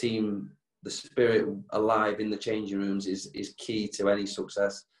and the team, the spirit alive in the changing rooms is key to any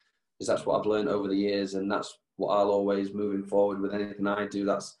success. Because that's what I've learned over the years, and that's what I'll always, moving forward with anything I do,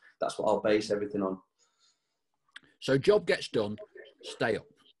 that's what I'll base everything on. So job gets done, stay up,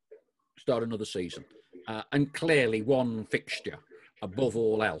 start another season. And clearly one fixture above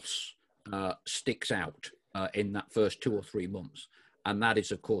all else sticks out in that first 2 or 3 months. And that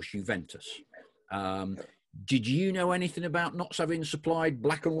is, of course, Juventus. Did you know anything about Notts having supplied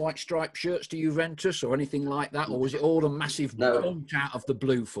black and white striped shirts to Juventus or anything like that? Or was it all a massive punt out of the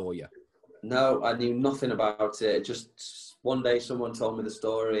blue for you? No, I knew nothing about it. Just one day someone told me the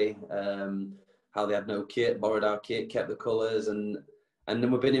story, how they had no kit, borrowed our kit, kept the colours, and then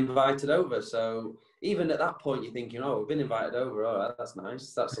we've been invited over. So even at that point, you're thinking, oh, we've been invited over. Oh, that's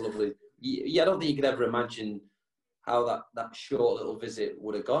nice. That's a lovely... Yeah, I don't think you could ever imagine how that short little visit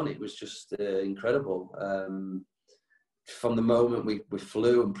would have gone. It was just incredible. From the moment we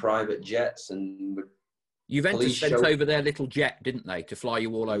flew in private jets, and Juventus sent over their little jet, didn't they, to fly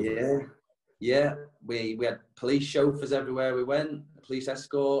you all over? Yeah. We had police chauffeurs everywhere we went, a police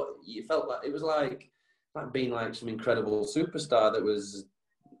escort. You felt like it was like being like some incredible superstar. That was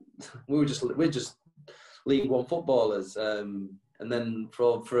we're just League One footballers. And then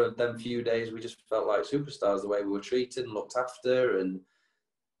for them few days, we just felt like superstars, the way we were treated and looked after, and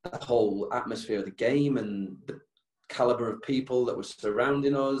the whole atmosphere of the game and the caliber of people that were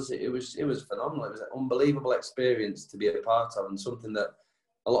surrounding us. It was phenomenal. It was an unbelievable experience to be a part of, and something that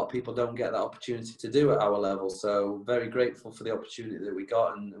a lot of people don't get that opportunity to do at our level. So very grateful for the opportunity that we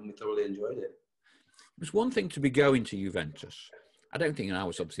got, and we thoroughly enjoyed it. It was one thing to be going to Juventus. I don't think I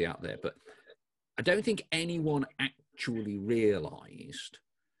was obviously out there, but I don't think anyone actually realised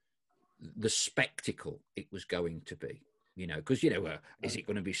the spectacle it was going to be. You know, because, is it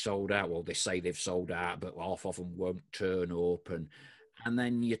going to be sold out? Well, they say they've sold out, but half of them won't turn up. And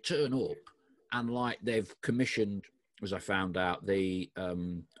then you turn up and like they've commissioned, as I found out, the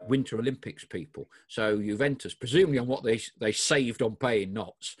Winter Olympics people. So Juventus, presumably on what they saved on paying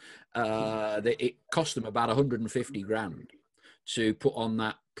knots, it cost them about 150 grand to put on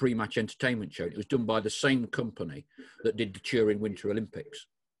that pre-match entertainment show. It was done by the same company that did the Turin Winter Olympics.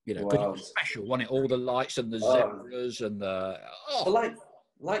 Because it was special, wasn't it? All the lights and the zebras and the... But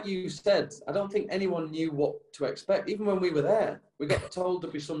like you said, I don't think anyone knew what to expect. Even when we were there, we got told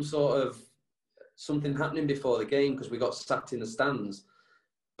there'd be some sort of something happening before the game because we got sat in the stands.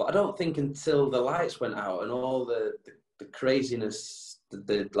 But I don't think until the lights went out and all the craziness,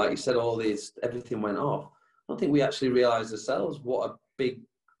 like you said, everything went off, I don't think we actually realised ourselves what a big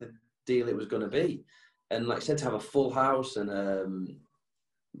deal it was going to be. And like I said, to have a full house and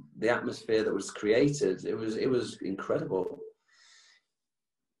the atmosphere that was created, it was incredible.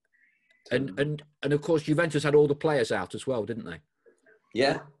 And of course, Juventus had all the players out as well, didn't they?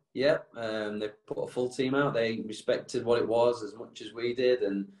 Yeah. They put a full team out. They respected what it was as much as we did.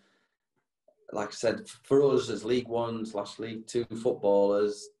 And like I said, for us as League One / League Two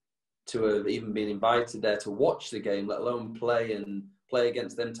footballers, to have even been invited there to watch the game, let alone play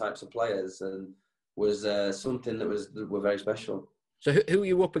against them types of players, and was something that were very special. So who were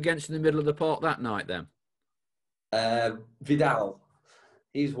you up against in the middle of the park that night then? Vidal.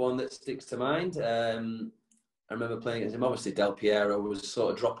 He's one that sticks to mind. I remember playing against him. Obviously, Del Piero was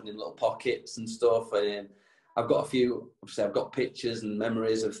sort of dropping in little pockets and stuff. And I've got I've got pictures and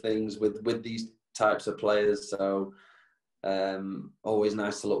memories of things with these types of players. So always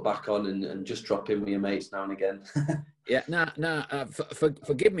nice to look back on and just drop in with your mates now and again. Yeah,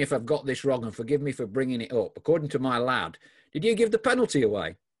 forgive me if I've got this wrong and forgive me for bringing it up. According to my lad, did you give the penalty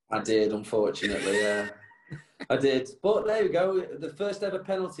away? I did, unfortunately, yeah. I did. But there we go. The first ever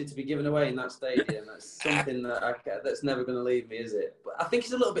penalty to be given away in that stadium. That's something that's never going to leave me, is it? But I think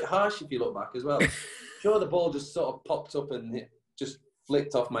it's a little bit harsh if you look back as well. Sure, the ball just sort of popped up and just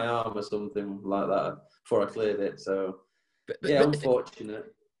flicked off my arm or something like that before I cleared it. So,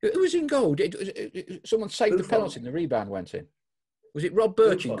 unfortunate. Who was in goal? Someone saved the penalty and the rebound went in. Was it Rob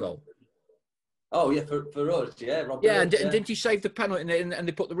Birch in goal? Oh, yeah, for us, yeah. Rob Birch, and didn't he save the penalty and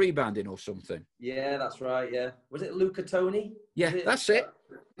they put the rebound in or something? Yeah, that's right, yeah. Was it Luca Toni? Yeah, that's it.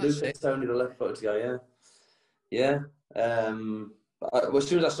 Luca Toni, the left-footed guy, yeah. Yeah. As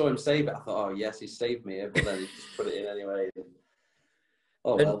soon as I saw him save it, I thought, oh, yes, he saved me. But then he just put it in anyway.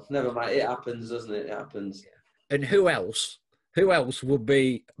 Well, never mind. It happens, doesn't it? It happens. And who else would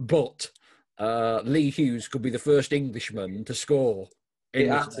be but Lee Hughes could be the first Englishman to score? It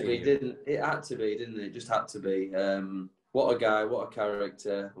had to be, didn't it? It just had to be. What a guy, what a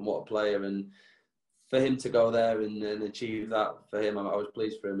character, and what a player. And for him to go there and achieve that, for him, I was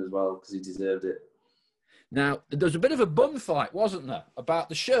pleased for him as well because he deserved it. Now, there was a bit of a bum fight, wasn't there, about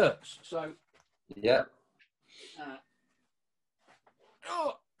the shirts? So, yeah.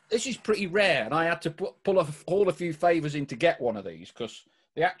 This is pretty rare, and I had to pull a few favours in to get one of these because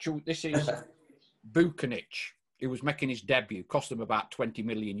this is Bukanic. He was making his debut, cost them about 20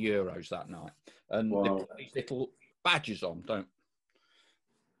 million euros that night. And they put these little badges on, don't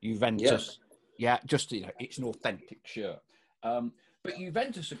Juventus. Yeah, just, it's an authentic shirt. But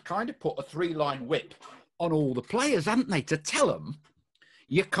Juventus had kind of put a 3-line whip on all the players, hadn't they, to tell them,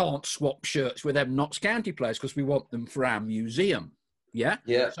 you can't swap shirts with them Notts County players because we want them for our museum. Yeah?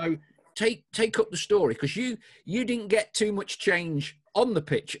 Yeah. So take up the story because you didn't get too much change on the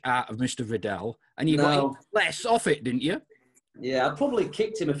pitch out of Mr. Vidal, and you got less off it, didn't you? Yeah, I probably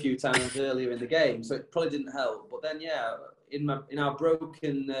kicked him a few times earlier in the game, so it probably didn't help. But then, in our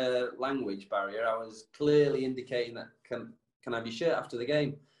broken language barrier, I was clearly indicating that can I have your shirt after the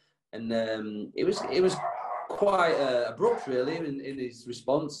game, and it was quite abrupt, really, in his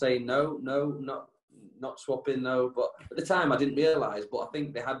response, saying no, not swapping, no. But at the time, I didn't realise. But I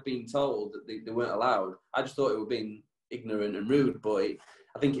think they had been told that they weren't allowed. I just thought it would be ignorant and rude, but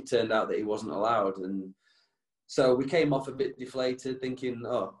I think it turned out that he wasn't allowed, and so we came off a bit deflated, thinking,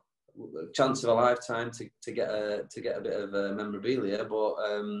 chance of a lifetime to get a bit of memorabilia. But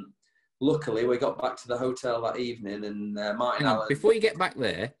luckily, we got back to the hotel that evening, and Martin Allen. Before you get back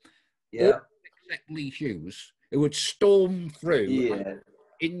there, except Lee Hughes, who would storm through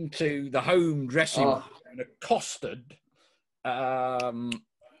into the home dressing room and accosted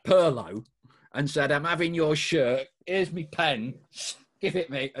Perlo and said, "I'm having your shirt. Here's me pen. Give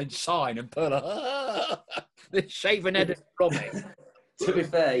it me and sign." And Perlo, the shaven head from it. To be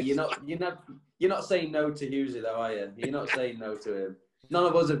fair, you're You're not saying no to Hughesy, though, are you? You're not saying no to him. None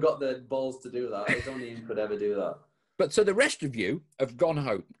of us have got the balls to do that. It's only him could ever do that. But so the rest of you have gone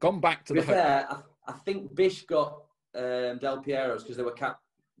home, gone back to the home. To be fair, I think Bish got Del Piero's because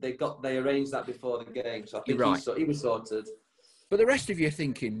they arranged that before the game, so I think he was sorted. But the rest of you are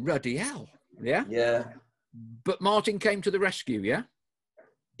thinking, ruddy hell, yeah? Yeah. But Martin came to the rescue, yeah?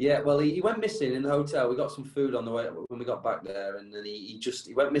 Yeah, well, he went missing in the hotel. We got some food on the way when we got back there, and then he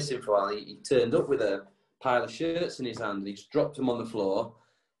went missing for a while. He turned up with a pile of shirts in his hand, and he just dropped them on the floor.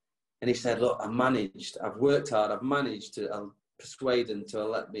 And he said, look, I've worked hard, I've managed to persuade them to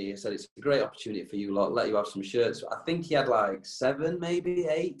let me. He said, it's a great opportunity for you lot, let you have some shirts. I think he had like 7, maybe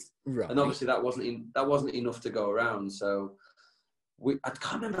 8. Right. And obviously that wasn't enough to go around. So I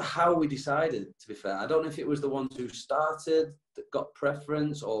can't remember how we decided, to be fair. I don't know if it was the ones who started that got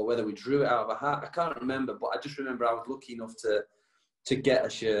preference or whether we drew it out of a hat. I can't remember, but I just remember I was lucky enough to get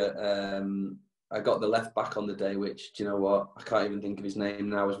a shirt. I got the left back on the day, which, do you know what? I can't even think of his name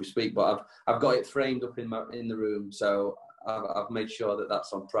now as we speak, but I've got it framed up in the room, so I've made sure that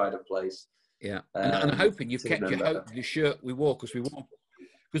that's on pride of place. Yeah, and I'm hoping you've kept your shirt we wore,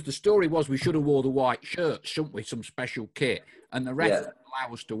 because the story was we should have wore the white shirts, shouldn't we? Some special kit, and the ref didn't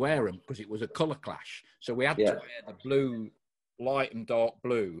allow us to wear them because it was a colour clash. So we had to wear the blue, light and dark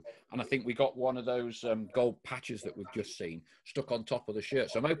blue, and I think we got one of those gold patches that we've just seen stuck on top of the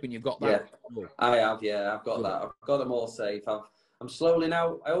shirt. So I'm hoping you've got that. Yeah, I have. Yeah, I've got that. I've got them all safe. I'm slowly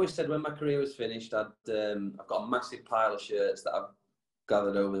now. I always said when my career was finished, I've got a massive pile of shirts that I've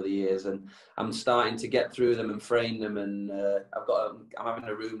gathered over the years, and I'm starting to get through them and frame them. And I'm having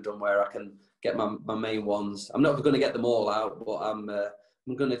a room done where I can get my main ones. I'm not going to get them all out, but I'm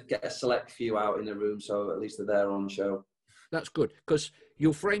going to get a select few out in the room, so at least they're there on show. That's good, because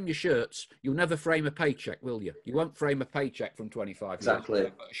you'll frame your shirts. You'll never frame a paycheck, will you? You won't frame a paycheck from 25 years. Exactly.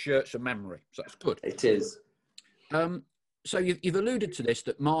 But a shirt's a memory, so that's good. It is. So you've alluded to this,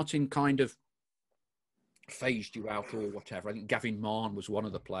 that Martin kind of phased you out or whatever. I think Gavin Marn was one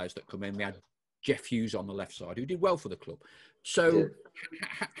of the players that come in. We had Jeff Hughes on the left side, who did well for the club. So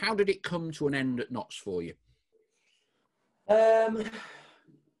how did it come to an end at Notts for you? There's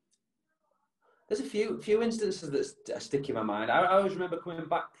a few instances that stick in my mind. I always remember coming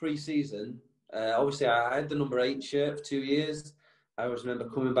back pre-season. Obviously, I had the number 8 shirt for 2 years. I always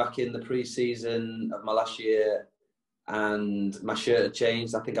remember coming back in the pre-season of my last year, and my shirt had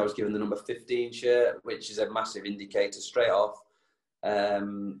changed. I think I was given the number 15 shirt, which is a massive indicator straight off.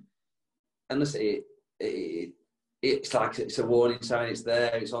 And listen, it's like it's a warning sign. It's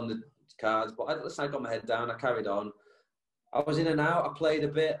there. It's on the cards. But I got my head down. I carried on. I was in and out. I played a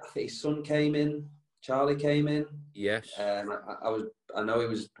bit. I think his son came in. Charlie came in. Yes. I know he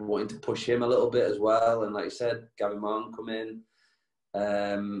was wanting to push him a little bit as well. And like you said, Gavin Marn come in.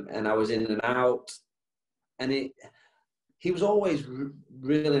 And I was in and out. And he was always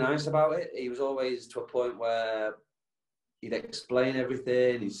really nice about it. He was always to a point where he'd explain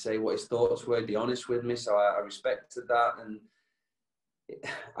everything. He'd say what his thoughts were. He'd be honest with me. So I respected that. And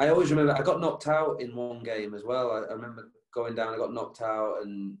I always remember I got knocked out in one game as well. I remember going down, I got knocked out,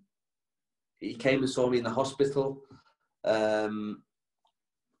 and he came and saw me in the hospital.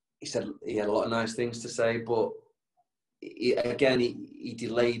 He said he had a lot of nice things to say, but he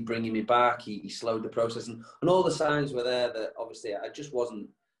delayed bringing me back. He slowed the process, and all the signs were there that obviously I just wasn't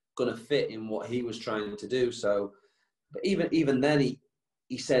going to fit in what he was trying to do. So, but even then,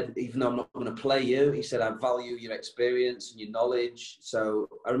 he said, even though I'm not going to play you, he said, I value your experience and your knowledge. So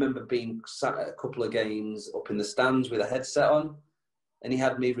I remember being sat at a couple of games up in the stands with a headset on, and he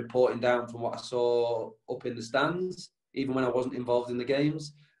had me reporting down from what I saw up in the stands, even when I wasn't involved in the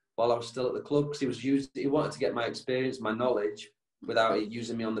games, while I was still at the club, because he wanted to get my experience, my knowledge, without it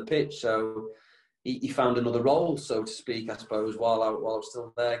using me on the pitch. So he found another role, so to speak, I suppose, while I was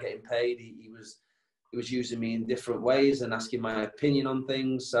still there getting paid. He was using me in different ways and asking my opinion on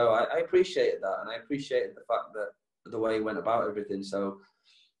things. So I appreciated that, and I appreciated the fact that the way he went about everything. So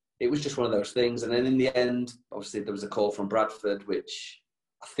it was just one of those things. And then in the end, obviously there was a call from Bradford, which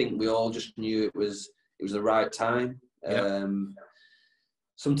I think we all just knew it was the right time. Yep.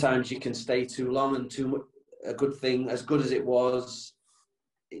 Sometimes you can stay too long, and a good thing, as good as it was,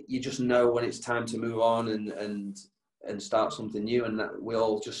 you just know when it's time to move on and start something new, and that we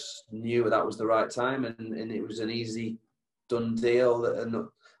all just knew that was the right time, and it was an easy done deal and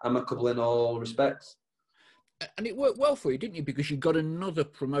amicable in all respects. And it worked well for you, didn't you? Because you got another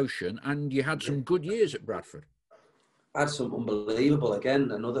promotion and you had some good years at Bradford. I had some unbelievable, again,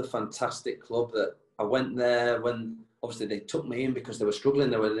 another fantastic club that I went there when obviously they took me in because they were struggling.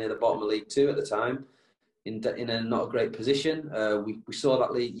 They were near the bottom of League Two at the time. in a not a great position. We saw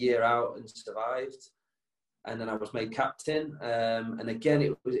that league year out and survived. And then I was made captain. And again,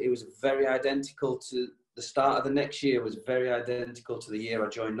 it was very identical to the start of the next year, was very identical to the year I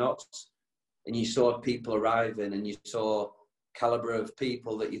joined Notts. And you saw people arriving, and you saw calibre of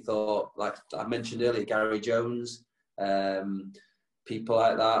people that you thought, like I mentioned earlier, Gary Jones, people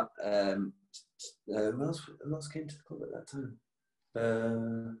like that. Who else came to the club at that time?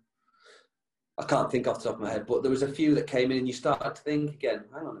 I can't think off the top of my head, but there was a few that came in, and you started to think again,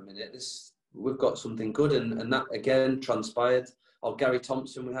 hang on a minute, we've got something good, and that again transpired. Or Gary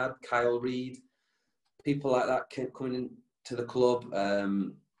Thompson, we had Kyle Reid, people like that came coming into the club,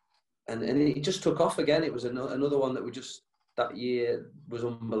 and it just took off again. It was another one that year was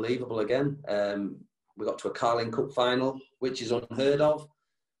unbelievable again. We got to a Carling Cup final, which is unheard of.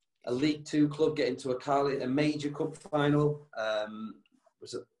 A League Two club getting to a major cup final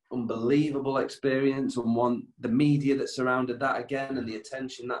was an unbelievable experience, and the media that surrounded that again, and the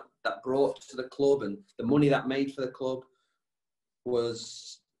attention that brought to the club, and the money that made for the club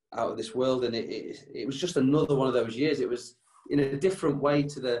was out of this world. And it was just another one of those years. It was in a different way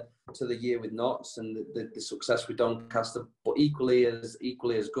to the year with Notts and the success with Doncaster, but equally as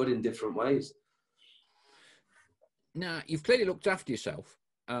good in different ways. Now, you've clearly looked after yourself,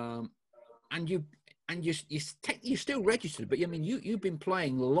 and you're still registered, but I mean, you've been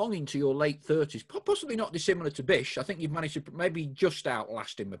playing long into your late 30s, possibly not dissimilar to Bish. I think you've managed to maybe just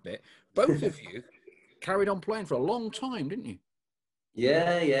outlast him a bit. Both of you carried on playing for a long time, didn't you?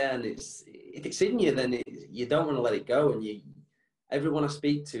 Yeah, and if it's in you, then you don't want to let it go. And everyone I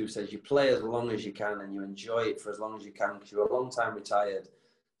speak to says you play as long as you can, and you enjoy it for as long as you can, because you're a long time retired.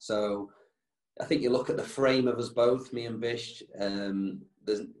 So I think you look at the frame of us both, me and Bish.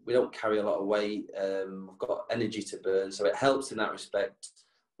 We don't carry a lot of weight. We've got energy to burn, so it helps in that respect.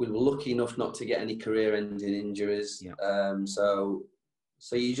 We were lucky enough not to get any career-ending injuries. Yeah. So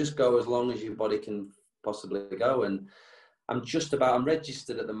you just go as long as your body can possibly go. And I'm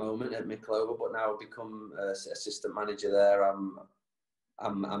registered at the moment at Middlesbrough, but now I've become assistant manager there.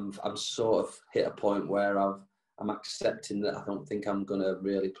 I'm sort of hit a point where I'm accepting that I don't think I'm going to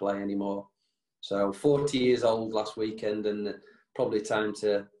really play anymore. So 40 years old last weekend, and probably time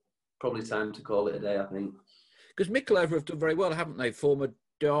to call it a day, I think. Because Middlesbrough have done very well, haven't they? Former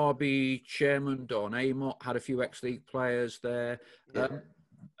Derby chairman Don Amott had a few ex-league players there. Yeah.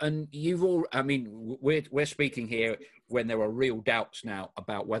 And we're speaking here when there are real doubts now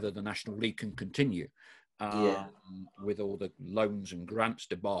about whether the National League can continue with all the loans and grants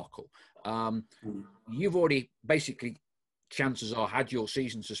debacle. You've already basically, chances are, had your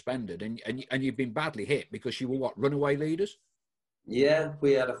season suspended, and you've been badly hit because you were runaway leaders? Yeah,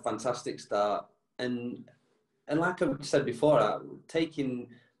 we had a fantastic start. And like I said before, taking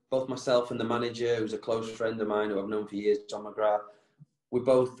both myself and the manager, who's a close friend of mine who I've known for years, John McGrath, we've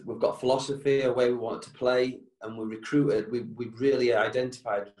got a philosophy, a way we wanted to play, and we recruited. We really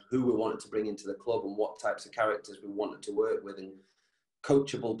identified who we wanted to bring into the club and what types of characters we wanted to work with, and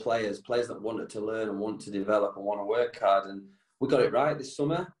coachable players that wanted to learn and want to develop and want to work hard. And we got it right this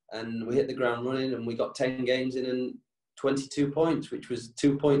summer, and we hit the ground running, and we got 10 games in and 22 points, which was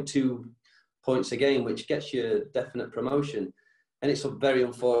 2.2 points a game, which gets you a definite promotion. And it's very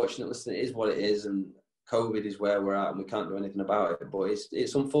unfortunate. Listen, it is what it is, and COVID is where we're at, and we can't do anything about it. But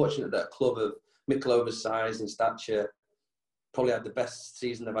it's unfortunate that a club of Middlesbrough's size and stature probably had the best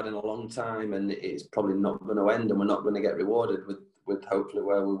season they've had in a long time, and it's probably not going to end, and we're not going to get rewarded with hopefully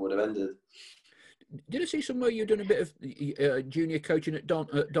where we would have ended. Did I see somewhere you've done a bit of junior coaching at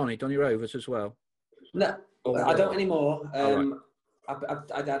Donny Rovers as well? No, I don't anymore.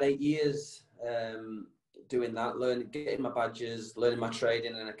 I'd had 8 years doing that, getting my badges, learning my trade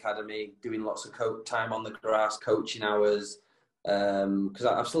in an academy, doing lots of time on the grass, coaching hours, because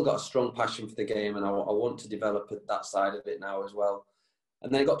I've still got a strong passion for the game, and I want to develop that side of it now as well.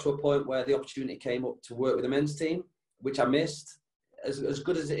 And then it got to a point where the opportunity came up to work with the men's team, which I missed. As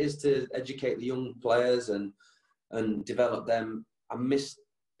good as it is to educate the young players and develop them, I missed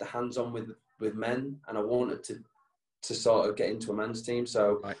the hands-on with men, and I wanted to sort of get into a men's team.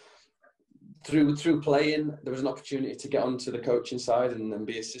 So through playing, there was an opportunity to get onto the coaching side and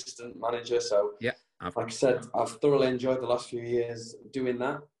be assistant manager. So like I said, I've thoroughly enjoyed the last few years doing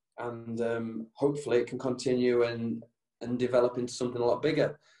that, and hopefully it can continue and develop into something a lot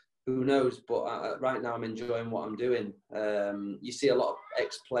bigger. Who knows? But right now I'm enjoying what I'm doing. You see a lot of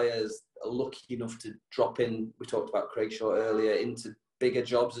ex-players are lucky enough to drop in. We talked about Craig Shaw earlier, into bigger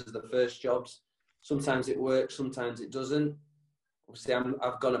jobs as the first jobs. Sometimes it works, sometimes it doesn't. Obviously,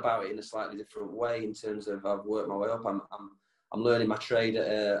 I've gone about it in a slightly different way in terms of I've worked my way up. I'm learning my trade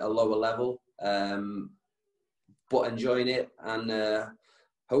at a lower level. but enjoying it, and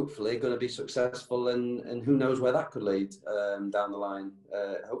hopefully going to be successful, and who knows where that could lead down the line.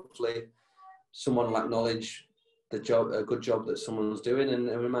 Hopefully someone will acknowledge a good job that someone's doing,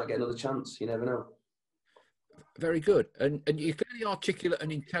 and we might get another chance. You never know. Very good. And you're clearly articulate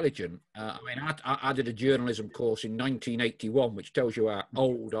and intelligent. I mean, I did a journalism course in 1981, which tells you how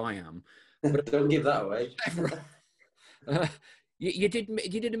old I am. But Don't give that away. You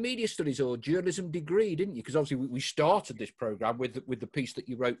did a media studies or journalism degree, didn't you? Because obviously we started this programme with the piece that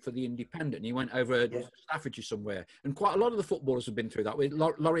you wrote for the Independent, and you went over to Staffordshire somewhere. And quite a lot of the footballers have been through that. With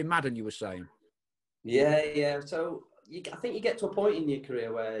Laurie Madden, you were saying. Yeah. So I think you get to a point in your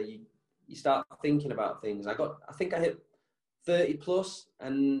career where you start thinking about things. I think I hit 30 plus,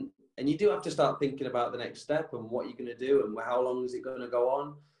 and you do have to start thinking about the next step and what you're going to do and how long is it going to go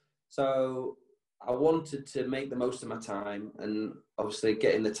on. So I wanted to make the most of my time, and obviously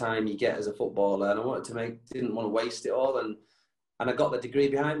getting the time you get as a footballer, and didn't want to waste it all, and I got the degree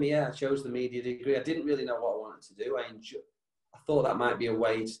behind me. Yeah, I chose the media degree. I didn't really know what I wanted to do. I thought that might be a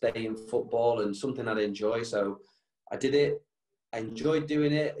way to stay in football and something I'd enjoy. So I did it. I enjoyed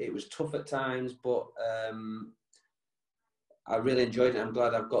doing it. It was tough at times, but I really enjoyed it. I'm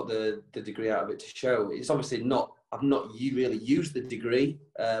glad I've got the degree out of it to show. It's obviously not, I've not really used the degree,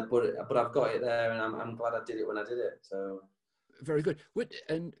 but I've got it there, and I'm glad I did it when I did it. So very good.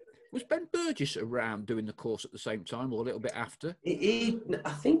 And was Ben Burgess around doing the course at the same time, or a little bit after?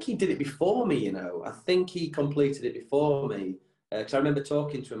 I think he did it before me. I think he completed it before me, because I remember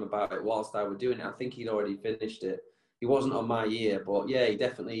talking to him about it whilst I was doing it. I think he'd already finished it. He wasn't on my year, but yeah, he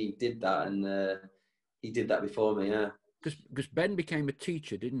definitely did that, and he did that before me. Yeah. Because Ben became a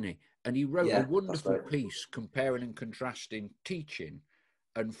teacher, didn't he? And he wrote a wonderful piece comparing and contrasting teaching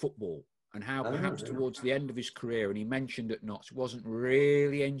and football, and how perhaps towards the end of his career, and he mentioned at Notts, wasn't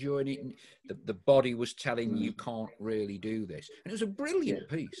really enjoying it. The body was telling you can't really do this. And it was a brilliant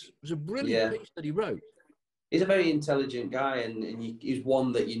piece. It was a brilliant piece that he wrote. He's a very intelligent guy, and he's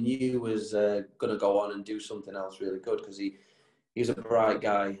one that you knew was going to go on and do something else really good, because he's a bright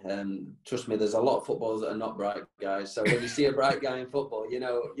guy. Trust me, there's a lot of footballers that are not bright guys. So when you see a bright guy in football, you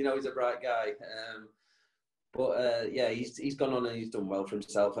know he's a bright guy. But he's gone on and he's done well for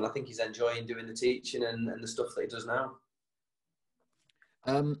himself, and I think he's enjoying doing the teaching and the stuff that he does now.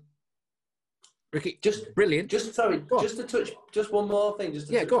 Ricky, just brilliant. Just to touch, just one more thing. Just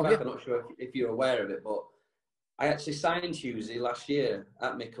to touch back. I'm not sure if you're aware of it, but I actually signed Hughesy last year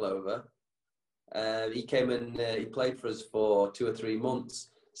at Mickleover. He came and he played for us for 2 or 3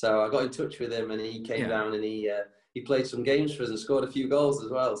 months. So I got in touch with him, and he came down and he played some games for us and scored a few goals as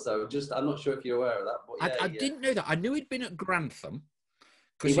well. So I'm not sure if you're aware of that. But I didn't know that. I knew he'd been at Grantham,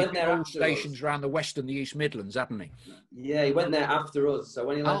 because he went there all stations around the West and the East Midlands, hadn't he? Yeah, he went there after us. So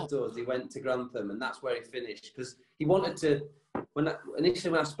when he left us, he went to Grantham, and that's where he finished, because he wanted to.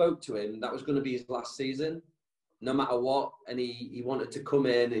 Initially when I spoke to him, that was going to be his last season, no matter what, and he wanted to come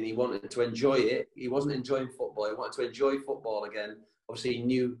in and he wanted to enjoy it. He wasn't enjoying football. He wanted to enjoy football again. Obviously, he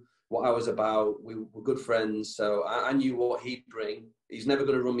knew what I was about. We were good friends, so I knew what he'd bring. He's never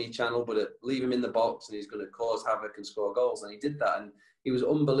going to run me a channel, but leave him in the box, and he's going to cause havoc and score goals. And he did that, and he was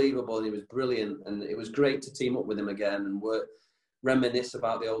unbelievable, and he was brilliant. And it was great to team up with him again and reminisce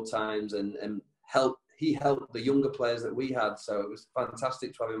about the old times and help. He helped the younger players that we had, so it was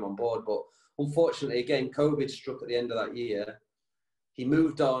fantastic to have him on board. But unfortunately, again, COVID struck at the end of that year. He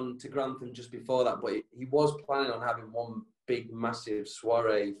moved on to Grantham just before that, but he was planning on having one big, massive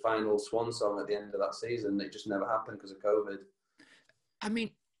soiree final swan song at the end of that season. It just never happened because of COVID. I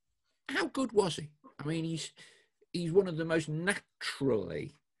mean, how good was he? I mean, he's one of the most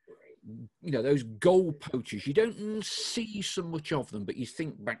naturally, those goal poachers. You don't see so much of them, but you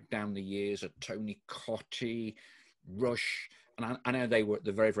think back down the years at Tony Cottee, Rush, and I know they were at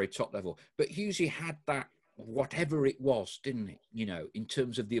the very, very top level. But Hughesy had that, whatever it was, didn't it? In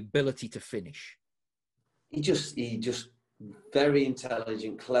terms of the ability to finish. He just very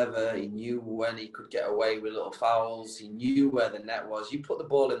intelligent, clever. He knew when he could get away with little fouls. He knew where the net was. You put the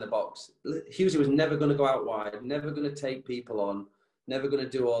ball in the box. Hughesy was never going to go out wide, never going to take people on, never going to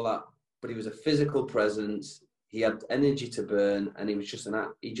do all that. But he was a physical presence. He had energy to burn, and he was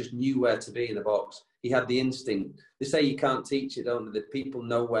he just knew where to be in the box. He had the instinct. They say you can't teach it, don't they? The people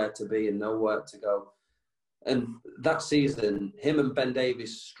know where to be and know where to go. And that season, him and Ben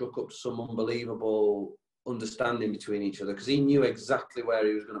Davies struck up some unbelievable understanding between each other, because he knew exactly where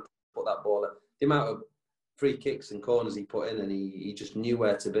he was going to put that ball. The amount of free kicks and corners he put in, and he just knew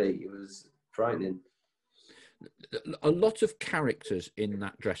where to be. It was frightening. a lot of characters in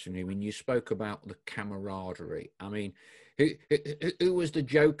that dressing room, and you spoke about the camaraderie. I mean, who was the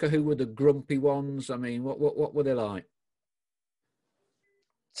joker? Who were the grumpy ones? I mean, what were they like?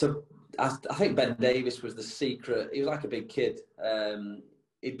 So I think Ben Davis was the secret. He was like a big kid.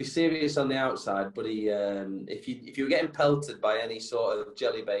 He'd be serious on the outside, but if you were getting pelted by any sort of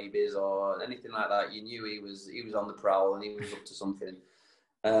jelly babies or anything like that, you knew he was on the prowl and he was up to something.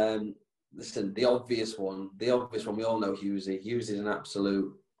 Listen, the obvious one, we all know Hughesy. Hughesy's an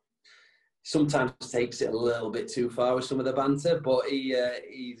absolute. Sometimes takes it a little bit too far with some of the banter, but he's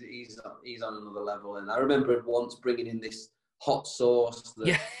on another level. And I remember once bringing in this hot sauce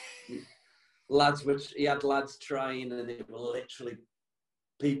that he had lads trying, and it were literally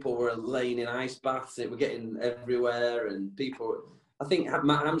people were laying in ice baths. It were getting everywhere, and I think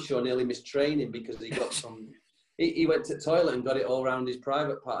Matt Hamshaw nearly missed training because he got some. He went to the toilet and got it all around his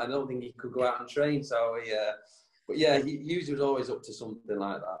private part. I don't think he could go out and train. So but yeah, he usually was always up to something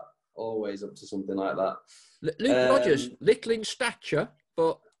like that. Always up to something like that. Luke Rogers, little in stature,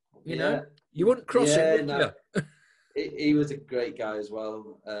 but you know, you wouldn't cross him, would you? He was a great guy as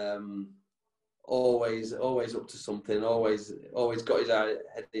well. Always up to something. Always got his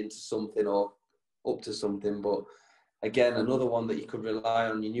head into something or up to something. But again, another one that you could rely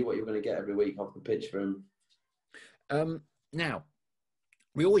on. You knew what you were going to get every week off the pitch for him. Now,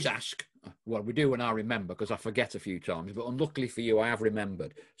 we always ask. Well, we do when I remember because I forget a few times. But unluckily for you, I have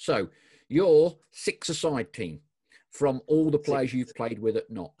remembered. So, your six-a-side team from all the players you've played with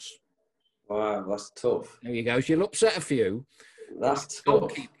at Notts. Wow, that's tough. There you go. So you'll upset a few. That's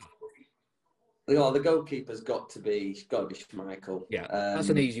tough. The goalkeeper's got to be Schmeichel. Yeah, that's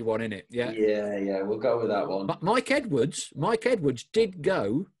an easy one, isn't it? Yeah. Yeah. We'll go with that one. But Mike Edwards did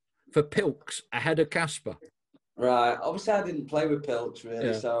go for Pilks ahead of Casper. Right. Obviously, I didn't play with Pilks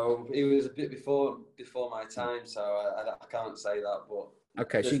really, so he was a bit before my time. So I can't say that. But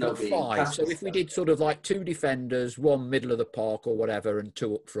okay, so you got five. So if we did sort of like two defenders, one middle of the park or whatever, and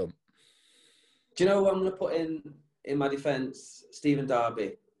two up front. Do you know what I'm going to put in my defence? Stephen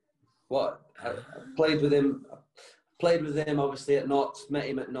Darby. What I played with him. Obviously at Notts. Met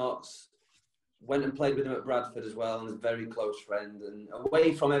him at Notts. Went and played with him at Bradford as well, and is a very close friend. And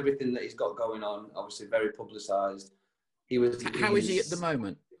away from everything that he's got going on, obviously very publicised. How is he at the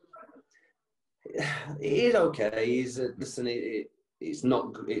moment? He's okay. It's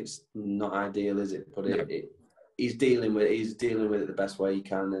not ideal, is it? But no. He's dealing with it the best way he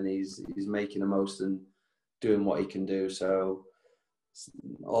can, and he's making the most and doing what he can do. So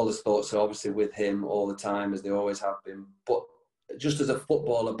all the thoughts are obviously with him all the time, as they always have been. But just as a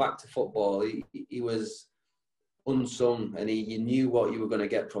footballer, back to football, he was unsung, and you knew what you were going to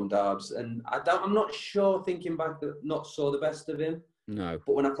get from Darbs. And I'm not sure, thinking back, that not saw the best of him. No.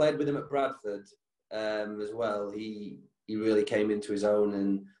 But when I played with him at Bradford as well, he really came into his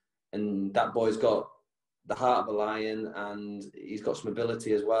own, and that boy's got the heart of a lion, and he's got some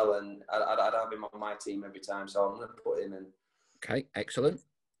ability as well. And I'd have him on my team every time, so I'm going to put him in. Okay, excellent.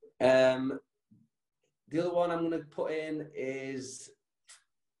 The other one I'm going to put in is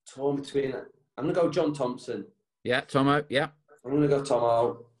torn between. I'm going to go John Thompson. Yeah, Tomo. Yeah. I'm going to go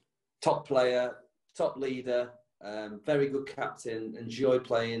Tomo. Top player, top leader, very good captain. Enjoyed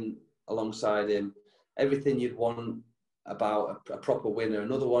playing alongside him. Everything you'd want about a proper winner.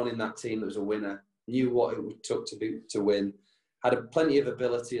 Another one in that team that was a winner. Knew what it took to win. Had plenty of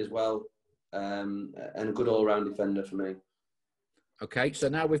ability as well, and a good all-round defender for me. Okay, so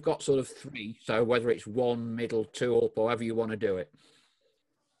now we've got sort of three. So whether it's one, middle, two up, or however you want to do it.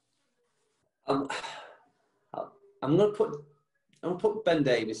 I'm going to put Ben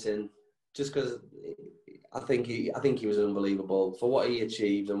Davis in, just because I think he was unbelievable for what he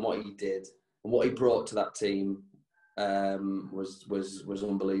achieved and what he did and what he brought to that team. Was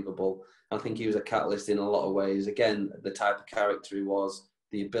unbelievable. I think he was a catalyst in a lot of ways. Again, the type of character he was,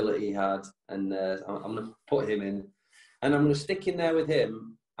 the ability he had, and I'm going to put him in. And I'm going to stick in there with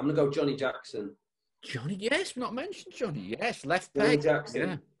him. I'm going to go Johnny Jackson. Johnny, yes, not mentioned Johnny. Yes, left peg. Johnny Jackson,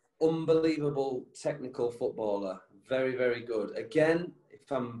 yeah. Unbelievable technical footballer. Very, very good. Again,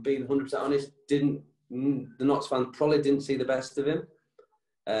 if I'm being 100% honest, the Notts fans probably didn't see the best of him.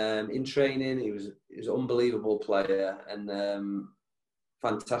 In training, he was an unbelievable player and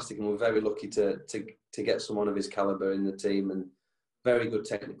fantastic. And we're very lucky to get someone of his calibre in the team, and very good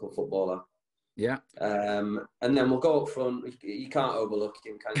technical footballer. Yeah. And then we'll go up front. You can't overlook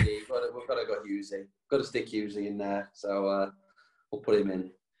him, can you? We've got to go Hughesy. Got to stick Hughesy in there. So we'll put him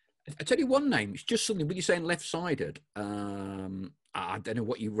in. I tell you one name. It's just something. When you're saying left-sided, I don't know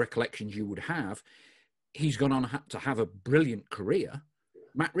what recollections you would have. He's gone on to have a brilliant career.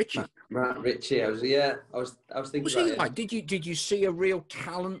 Matt Ritchie. Matt Ritchie. I was thinking Was about he him. like? Did you see a real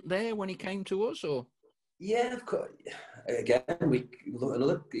talent there when he came to us, or? Yeah, of course. Again, you got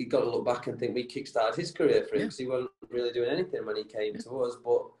to look back and think we kickstarted his career for him because he wasn't really doing anything when he came to us.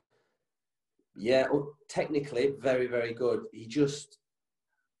 But yeah, technically very, very good. He just,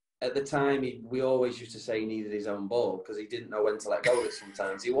 at the time, we always used to say he needed his own ball because he didn't know when to let go of it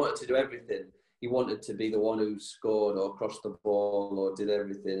sometimes. He wanted to do everything. He wanted to be the one who scored or crossed the ball or did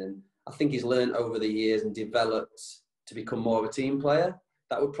everything. And I think he's learned over the years and developed to become more of a team player.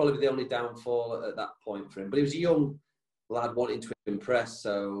 That would probably be the only downfall at that point for him. But he was a young lad wanting to impress,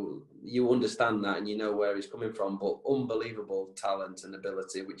 so you understand that and you know where he's coming from. But unbelievable talent and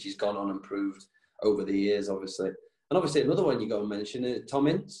ability, which he's gone on and proved over the years, obviously. And obviously another one you go and mention, Tom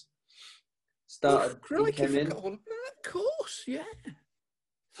Ince. He came in. Of course, yeah.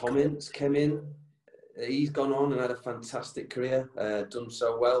 Tom Ince came in. He's gone on and had a fantastic career, done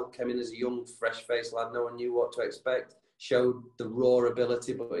so well. Came in as a young, fresh-faced lad. No one knew what to expect. Showed the raw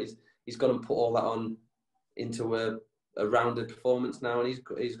ability, but he's gone and put all that on into a rounded performance now, and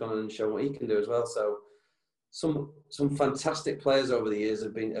he's gone and shown what he can do as well. So some fantastic players over the years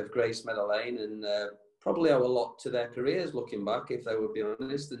have graced Meadow Lane, and probably owe a lot to their careers looking back, if they would be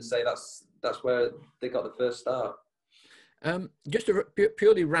honest, and say that's where they got the first start. Just a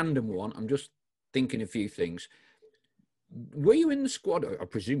purely random one. I'm just thinking a few things. Were you in the squad? I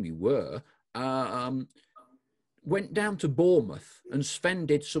presume you were. Went down to Bournemouth, and Sven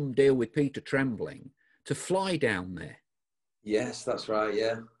did some deal with Peter Trembling to fly down there. Yes, that's right,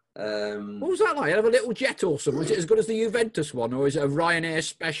 yeah. What was that like? Have a little jet or something? Was it as good as the Juventus one, or is it a Ryanair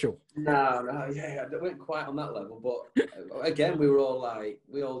special? No, yeah, I weren't quite on that level, but again, we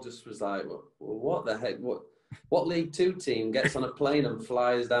all just was like, well, what the heck? What League Two team gets on a plane and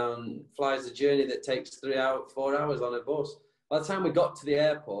flies the journey that takes 4 hours on a bus? By the time we got to the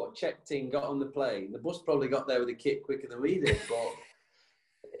airport, checked in, got on the plane, the bus probably got there with a kit quicker than we did, but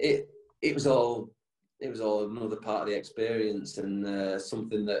it was all another part of the experience, and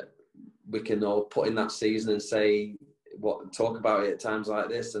something that we can all put in that season and talk about it at times like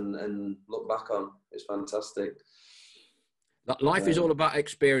this and look back on. It's fantastic. Life is all about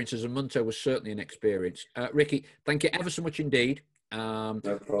experiences, and Munto was certainly an experience. Ricky, thank you ever so much indeed. No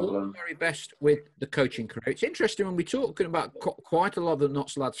problem. All the very best with the coaching career. It's interesting when we're talking about quite a lot of the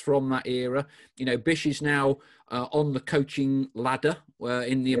Notts lads from that era. You know, Bish is now on the coaching ladder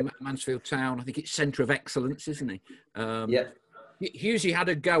in the Mansfield Town. I think it's centre of excellence, isn't he? Hughesy had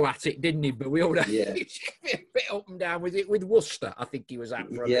a go at it, didn't he? But we all know a bit up and down with it. With Worcester, I think he was at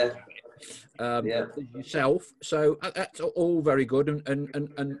for a bit. Yourself. So that's all very good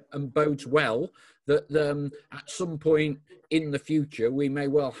and bodes well that at some point in the future we may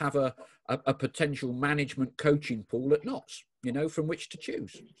well have a potential management coaching pool at Notts, you know, from which to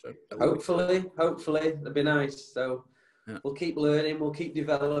choose. So hopefully that'd be nice. So we'll keep learning, we'll keep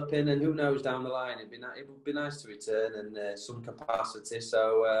developing, and who knows down the line, it would be nice to return in some capacity.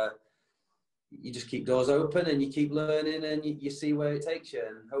 So you just keep doors open and you keep learning, and you see where it takes you,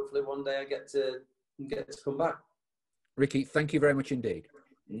 and hopefully one day I get to come back. Ricky, thank you very much indeed.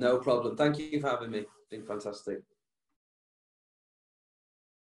 No problem. Thank you for having me. It's been fantastic.